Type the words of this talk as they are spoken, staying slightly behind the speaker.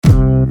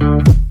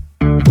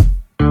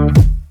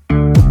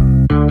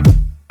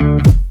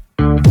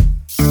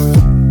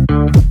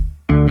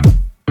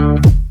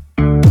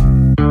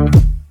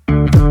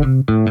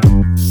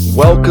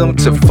Welcome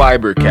to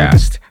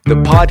FiberCast, the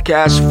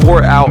podcast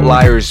for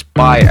outliers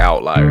by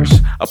outliers,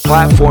 a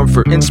platform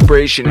for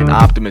inspiration and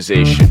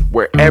optimization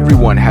where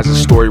everyone has a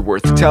story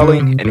worth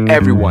telling and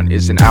everyone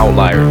is an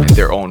outlier in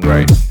their own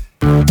right.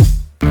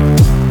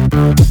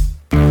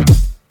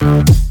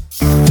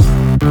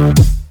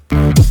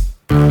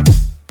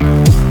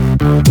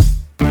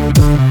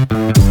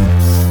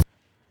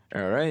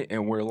 All right,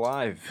 and we're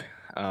live.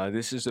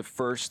 This is the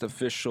first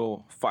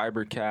official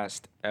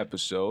FiberCast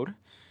episode.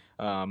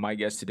 My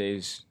guest today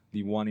is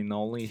the one and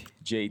only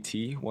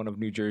JT, one of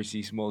New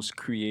Jersey's most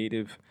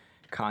creative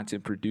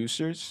content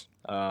producers.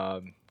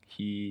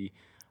 He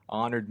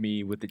honored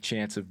me with the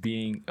chance of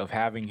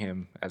having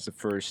him as the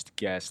first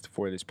guest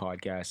for this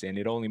podcast, and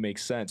it only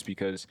makes sense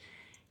because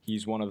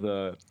he's one of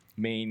the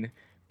main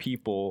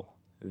people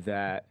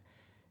that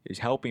is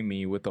helping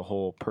me with the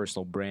whole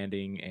personal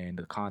branding and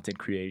the content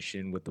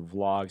creation with the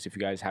vlogs. If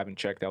you guys haven't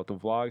checked out the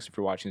vlogs, if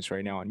you're watching this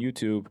right now on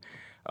YouTube,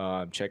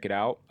 check it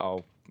out.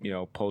 I'll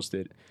post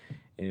it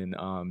in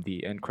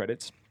the end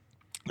credits,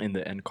 in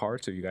the end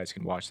card, so you guys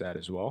can watch that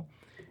as well.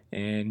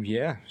 And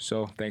yeah,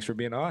 so thanks for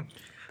being on.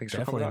 Thanks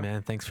Definitely, for coming on.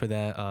 man. Thanks for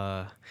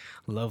that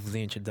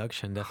lovely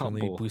introduction.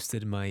 Definitely Humble.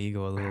 boosted my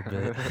ego a little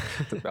bit.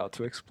 It's about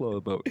to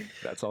explode, but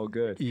that's all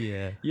good.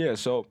 Yeah. Yeah,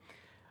 so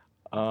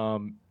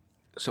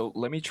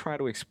let me try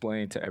to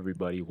explain to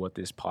everybody what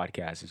this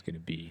podcast is going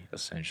to be,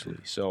 essentially.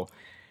 So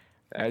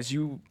as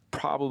you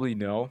probably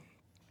know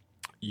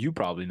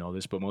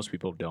this, but most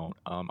people don't.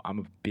 I'm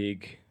a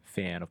big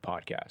fan of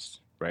podcasts,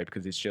 right?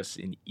 Because it's just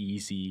an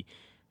easy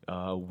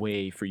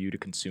way for you to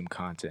consume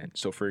content.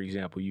 So for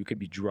example, you could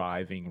be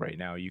driving right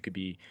now. You could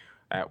be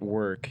at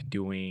work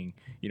doing,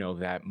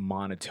 that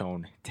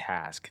monotone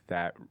task,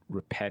 that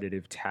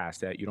repetitive task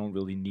that you don't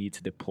really need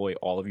to deploy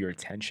all of your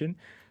attention.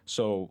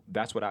 So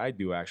that's what I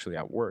do actually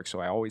at work.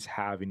 So I always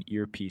have an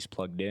earpiece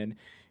plugged in,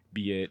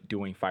 be it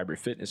doing fiber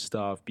fitness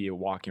stuff, be it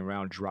walking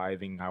around,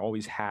 driving. I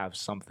always have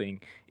something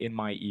in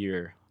my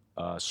ear,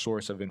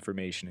 source of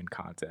information and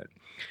content.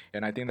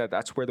 And I think that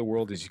that's where the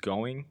world is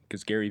going,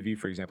 because Gary Vee,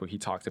 for example, he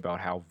talked about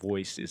how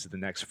voice is the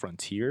next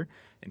frontier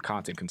in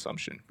content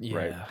consumption,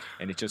 right?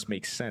 And it just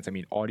makes sense. I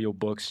mean,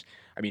 audiobooks,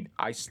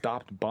 I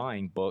stopped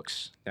buying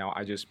books. Now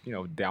I just,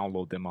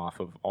 download them off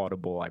of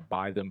Audible. I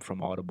buy them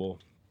from Audible.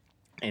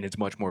 And it's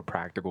much more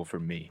practical for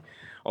me,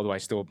 although I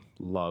still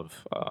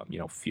love,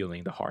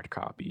 feeling the hard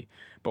copy.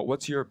 But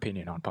what's your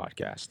opinion on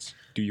podcasts?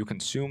 Do you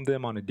consume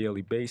them on a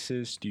daily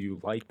basis? Do you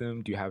like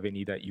them? Do you have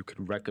any that you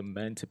could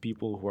recommend to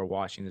people who are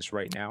watching this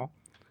right now?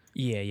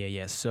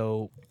 Yeah.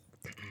 So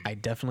I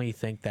definitely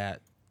think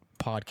that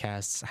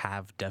podcasts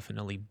have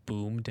definitely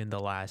boomed in the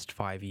last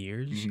 5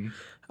 years.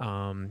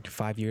 Mm-hmm.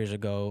 5 years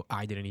ago,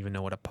 I didn't even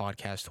know what a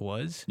podcast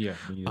was. Yeah.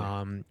 Me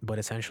neither. But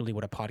essentially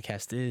what a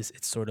podcast is,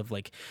 it's sort of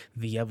like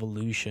the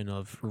evolution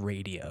of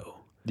radio.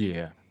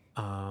 Yeah.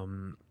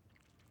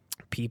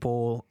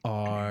 People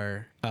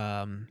are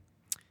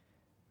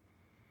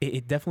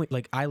it definitely,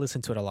 like, I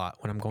listen to it a lot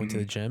when I'm going to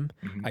the gym.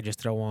 Mm-hmm. I just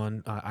throw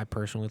on I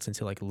personally listen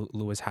to like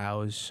Lewis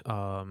Howes,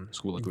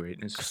 School of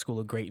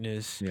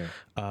Greatness.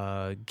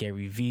 Yeah.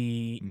 Gary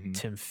Vee,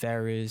 Tim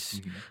Ferriss.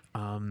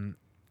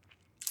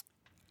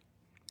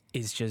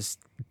 Is just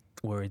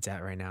where it's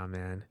at right now,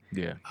 man.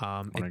 Yeah.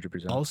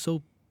 100%.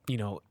 Also,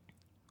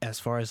 as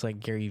far as like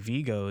Gary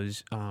Vee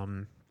goes,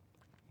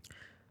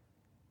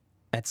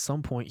 at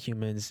some point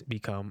humans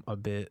become a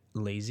bit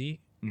lazy.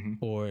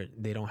 Or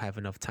they don't have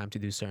enough time to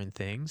do certain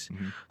things.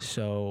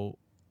 So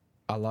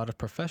a lot of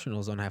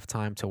professionals don't have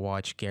time to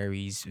watch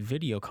Gary's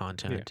video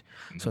content.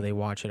 Yeah. So they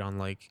watch it on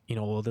they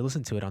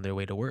listen to it on their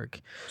way to work.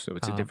 So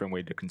it's a different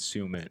way to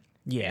consume it.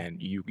 Yeah. And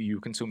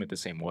you consume it the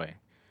same way,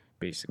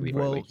 basically.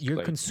 Well, right?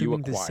 you're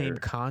consuming the same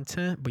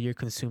content, but you're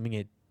consuming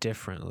it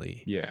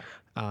differently. Yeah.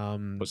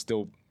 But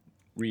still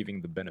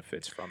reaping the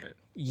benefits from it.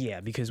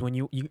 Yeah, because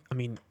when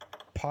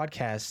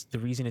podcasts, the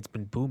reason it's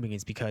been booming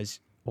is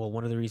because,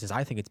 one of the reasons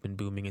I think it's been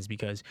booming is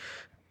because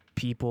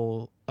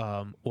people,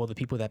 the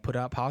people that put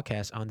out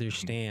podcasts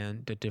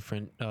understand the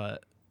different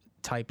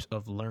types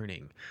of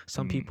learning.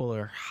 Some people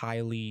are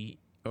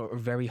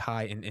very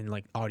high in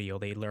like audio.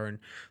 They learn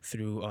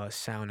through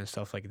sound and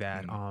stuff like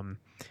that,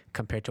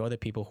 compared to other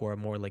people who are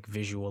more like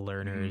visual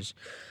learners.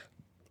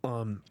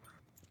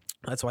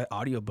 That's why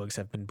audiobooks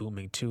have been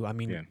booming too.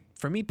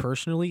 For me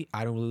personally,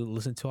 I don't really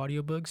listen to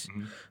audiobooks.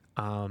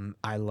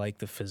 I like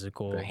the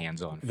physical, the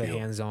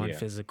hands-on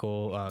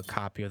physical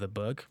copy of the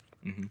book.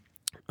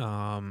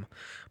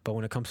 But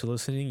when it comes to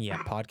listening,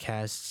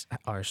 podcasts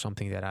are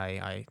something that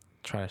I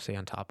try to stay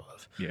on top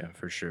of. Yeah,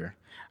 for sure.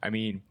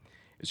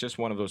 It's just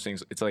one of those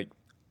things. It's like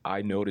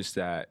I noticed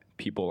that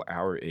people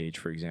our age,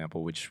 for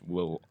example, which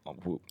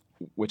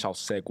I'll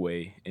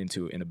segue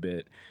into in a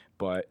bit,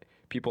 but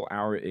people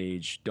our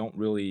age don't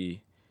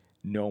really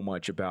know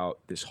much about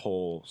this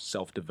whole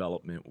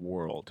self-development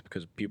world,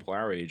 because people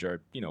our age are,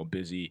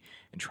 busy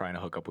and trying to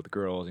hook up with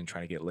girls and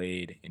trying to get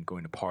laid and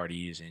going to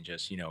parties and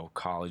just,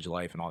 college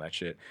life and all that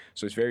shit.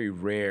 So it's very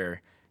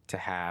rare to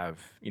have,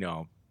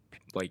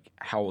 like,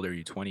 how old are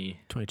you?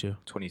 20? 22.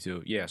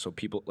 22. Yeah. So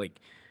people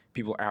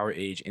our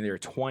age in their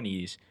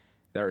 20s,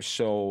 that are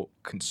so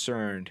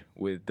concerned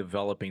with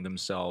developing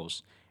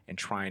themselves and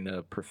trying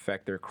to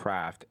perfect their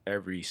craft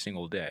every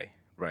single day,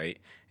 right?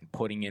 And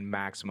putting in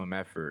maximum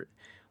effort.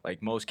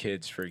 Like most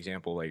kids, for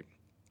example, like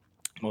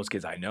most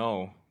kids I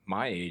know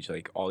my age,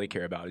 like all they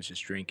care about is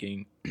just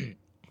drinking,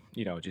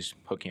 just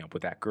hooking up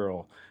with that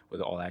girl,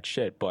 with all that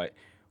shit. But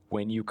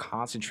when you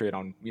concentrate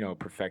on,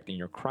 perfecting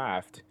your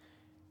craft,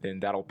 then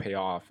that'll pay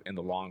off in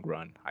the long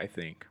run, I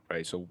think,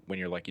 right? So when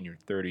you're like in your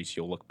 30s,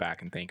 you'll look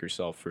back and thank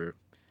yourself for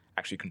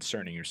actually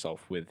concerning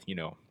yourself with,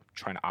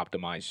 trying to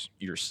optimize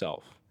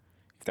yourself,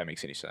 if that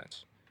makes any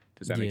sense.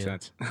 Does that make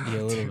sense?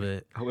 Yeah, a little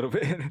bit. A little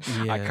bit.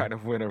 I Yeah. kind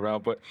of went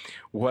around, but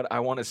what I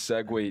want to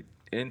segue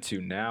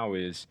into now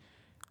is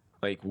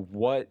like,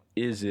 what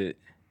is it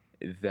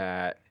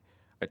that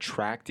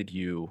attracted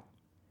you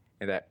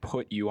and that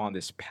put you on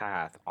this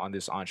path, on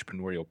this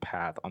entrepreneurial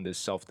path, on this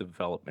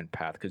self-development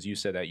path? Because you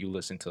said that you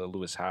listen to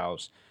Lewis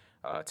Howes,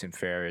 Tim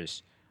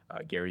Ferriss,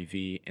 Gary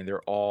Vee, and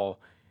they're all,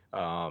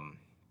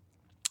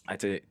 I'd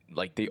say,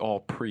 like they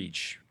all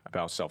preach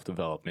about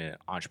self-development,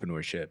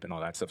 entrepreneurship, and all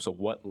that stuff. So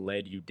what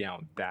led you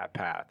down that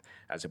path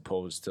as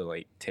opposed to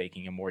like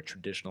taking a more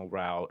traditional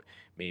route,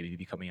 maybe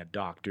becoming a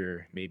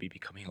doctor, maybe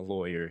becoming a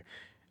lawyer?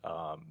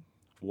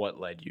 What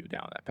led you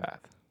down that path?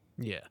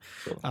 Yeah.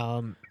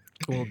 So,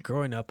 Well,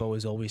 growing up, I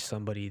was always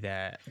somebody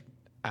that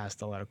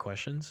asked a lot of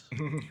questions,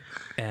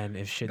 and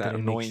if shit that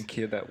didn't annoying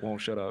kid that won't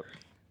shut up.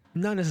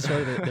 not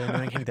necessarily the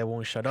annoying kid that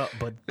won't shut up,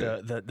 but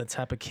the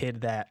type of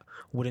kid that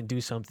wouldn't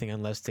do something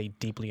unless they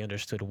deeply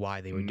understood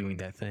why they were doing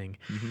that thing.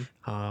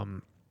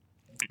 And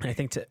I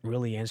think to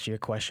really answer your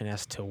question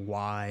as to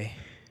why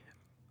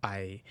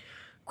I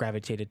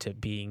gravitated to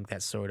being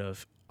that sort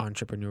of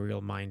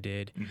entrepreneurial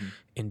minded,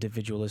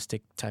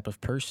 individualistic type of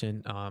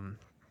person,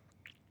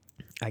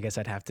 I guess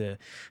I'd have to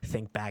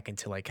think back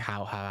into like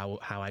how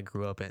I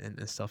grew up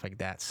and stuff like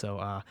that. So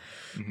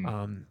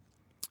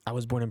I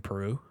was born in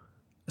Peru,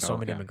 so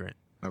I'm an Okay. immigrant.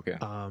 Okay.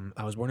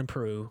 I was born in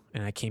Peru,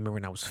 and I came here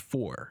when I was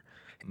 4,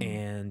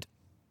 and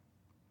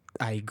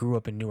I grew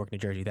up in Newark, New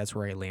Jersey. That's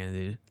where I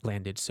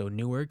landed. So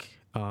Newark,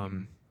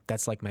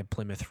 that's like my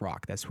Plymouth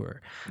Rock. That's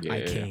where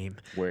I came.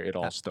 Where it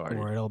all started.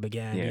 Where it all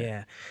began. Yeah.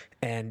 Yeah.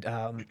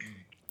 And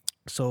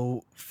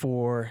so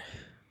for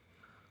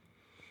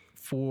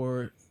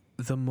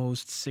the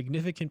most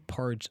significant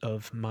parts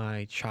of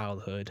my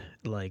childhood,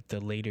 like the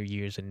later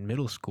years in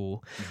middle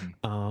school,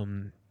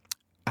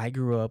 I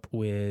grew up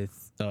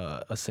with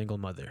a single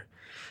mother.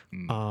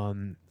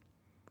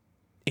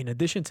 In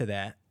addition to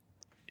that,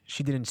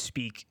 she didn't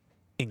speak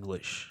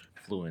English.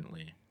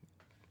 Fluently.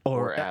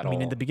 Or at I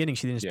mean, in all. the beginning,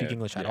 she didn't speak Yeah,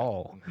 English at yeah.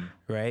 all,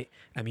 right?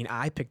 I mean,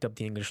 I picked up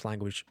the English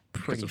language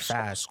pretty of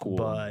fast, school and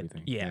but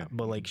everything. yeah, Yeah.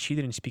 but like she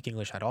didn't speak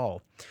English at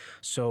all.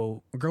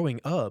 So growing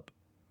up,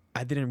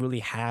 I didn't really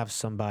have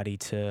somebody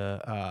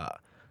to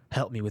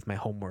help me with my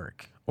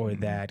homework or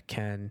that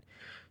can,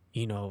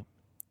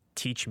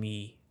 teach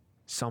me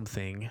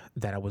something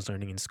that I was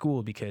learning in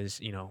school because,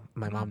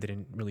 my mom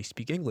didn't really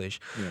speak English.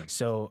 Yeah.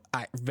 So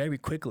I very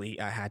quickly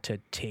I had to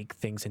take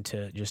things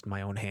into just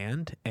my own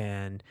hand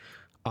and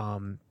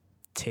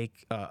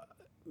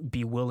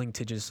be willing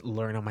to just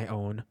learn on my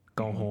own,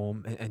 go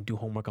home and do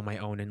homework on my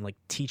own and like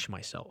teach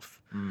myself.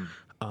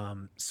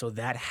 So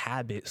that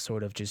habit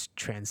sort of just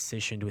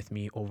transitioned with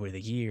me over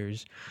the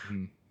years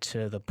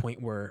to the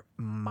point where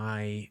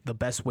the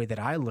best way that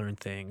I learn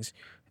things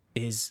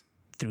is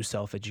through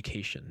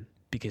self-education,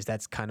 because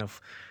that's kind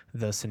of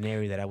the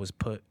scenario that I was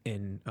put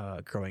in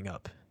growing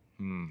up.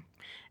 And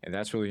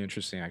that's really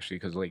interesting, actually,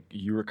 because like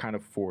you were kind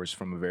of forced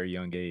from a very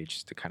young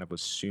age to kind of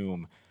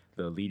assume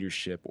the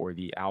leadership or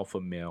the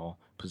alpha male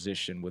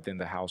position within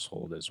the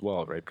household as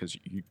well, right? Because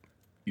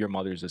your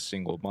mother's a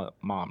single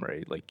mom,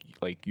 right?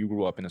 Like you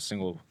grew up in a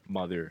single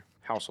mother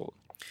household.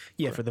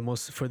 Yeah, for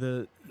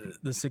the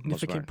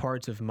significant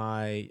part. parts of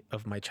my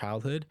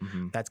childhood,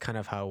 that's kind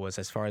of how it was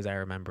as far as I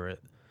remember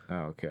it.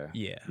 Oh, okay.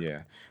 Yeah.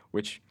 Yeah.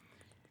 Which,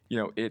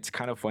 it's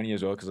kind of funny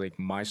as well because like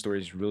my story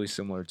is really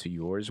similar to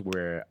yours,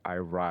 where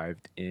I'm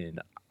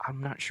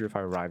not sure if I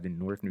arrived in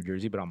Newark, New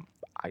Jersey, but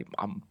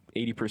I'm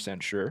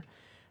 80% sure.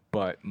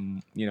 But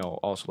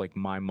also like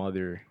my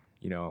mother,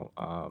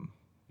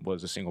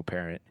 was a single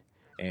parent,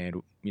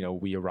 and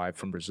we arrived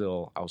from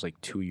Brazil. I was like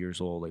 2 years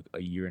old, like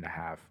a year and a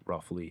half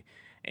roughly,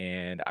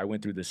 and I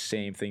went through the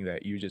same thing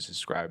that you just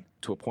described,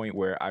 to a point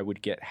where I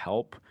would get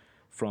help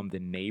from the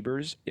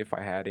neighbors if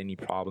I had any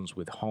problems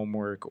with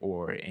homework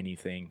or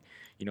anything,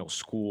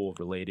 school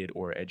related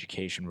or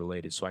education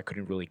related. So I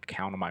couldn't really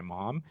count on my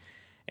mom,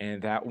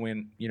 and that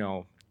went,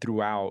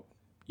 throughout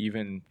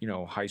even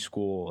high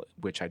school,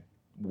 which I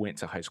went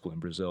to high school in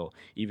Brazil.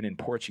 Even in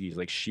Portuguese,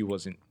 like she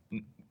wasn't,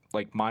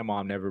 like my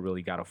mom never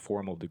really got a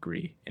formal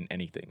degree in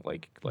anything.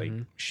 Like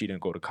she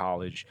didn't go to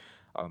college.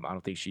 I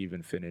don't think she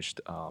even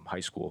finished high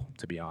school,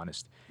 to be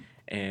honest.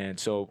 And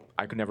so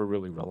I could never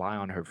really rely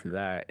on her for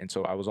that. And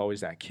so I was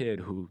always that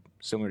kid who,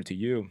 similar to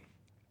you,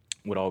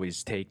 would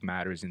always take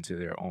matters into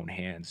their own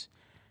hands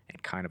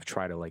and kind of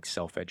try to like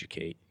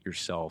self-educate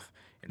yourself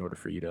in order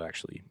for you to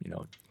actually,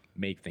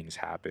 make things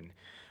happen.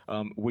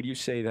 Would you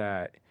say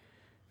that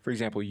For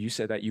example, you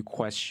said that you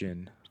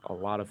question a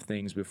lot of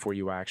things before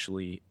you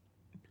actually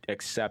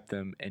accept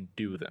them and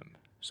do them.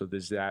 So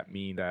does that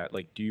mean that,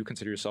 like, do you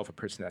consider yourself a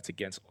person that's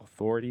against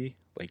authority?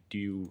 Like, do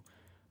you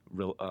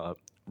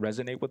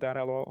resonate with that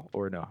at all,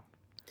 or no?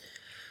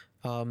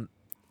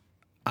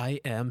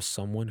 I am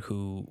someone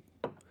who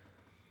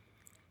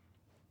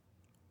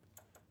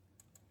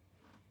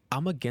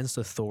I'm against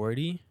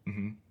authority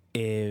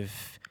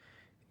if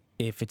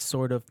it's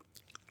sort of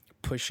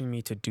pushing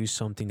me to do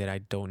something that I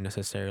don't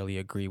necessarily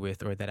agree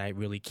with or that I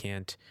really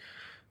can't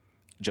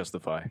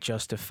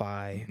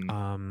Justify.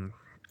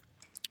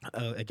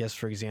 I guess,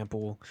 for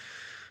example,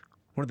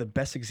 one of the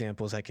best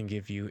examples I can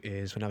give you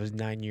is when I was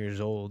 9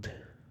 years old,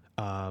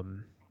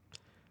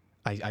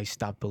 I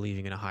stopped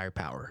believing in a higher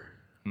power.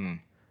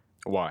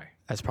 Why?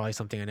 That's probably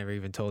something I never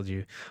even told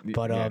you.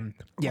 But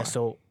Why?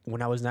 so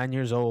when I was 9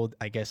 years old,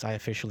 I guess I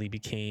officially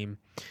became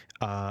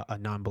a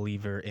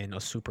non-believer in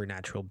a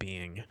supernatural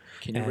being.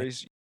 Can you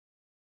raise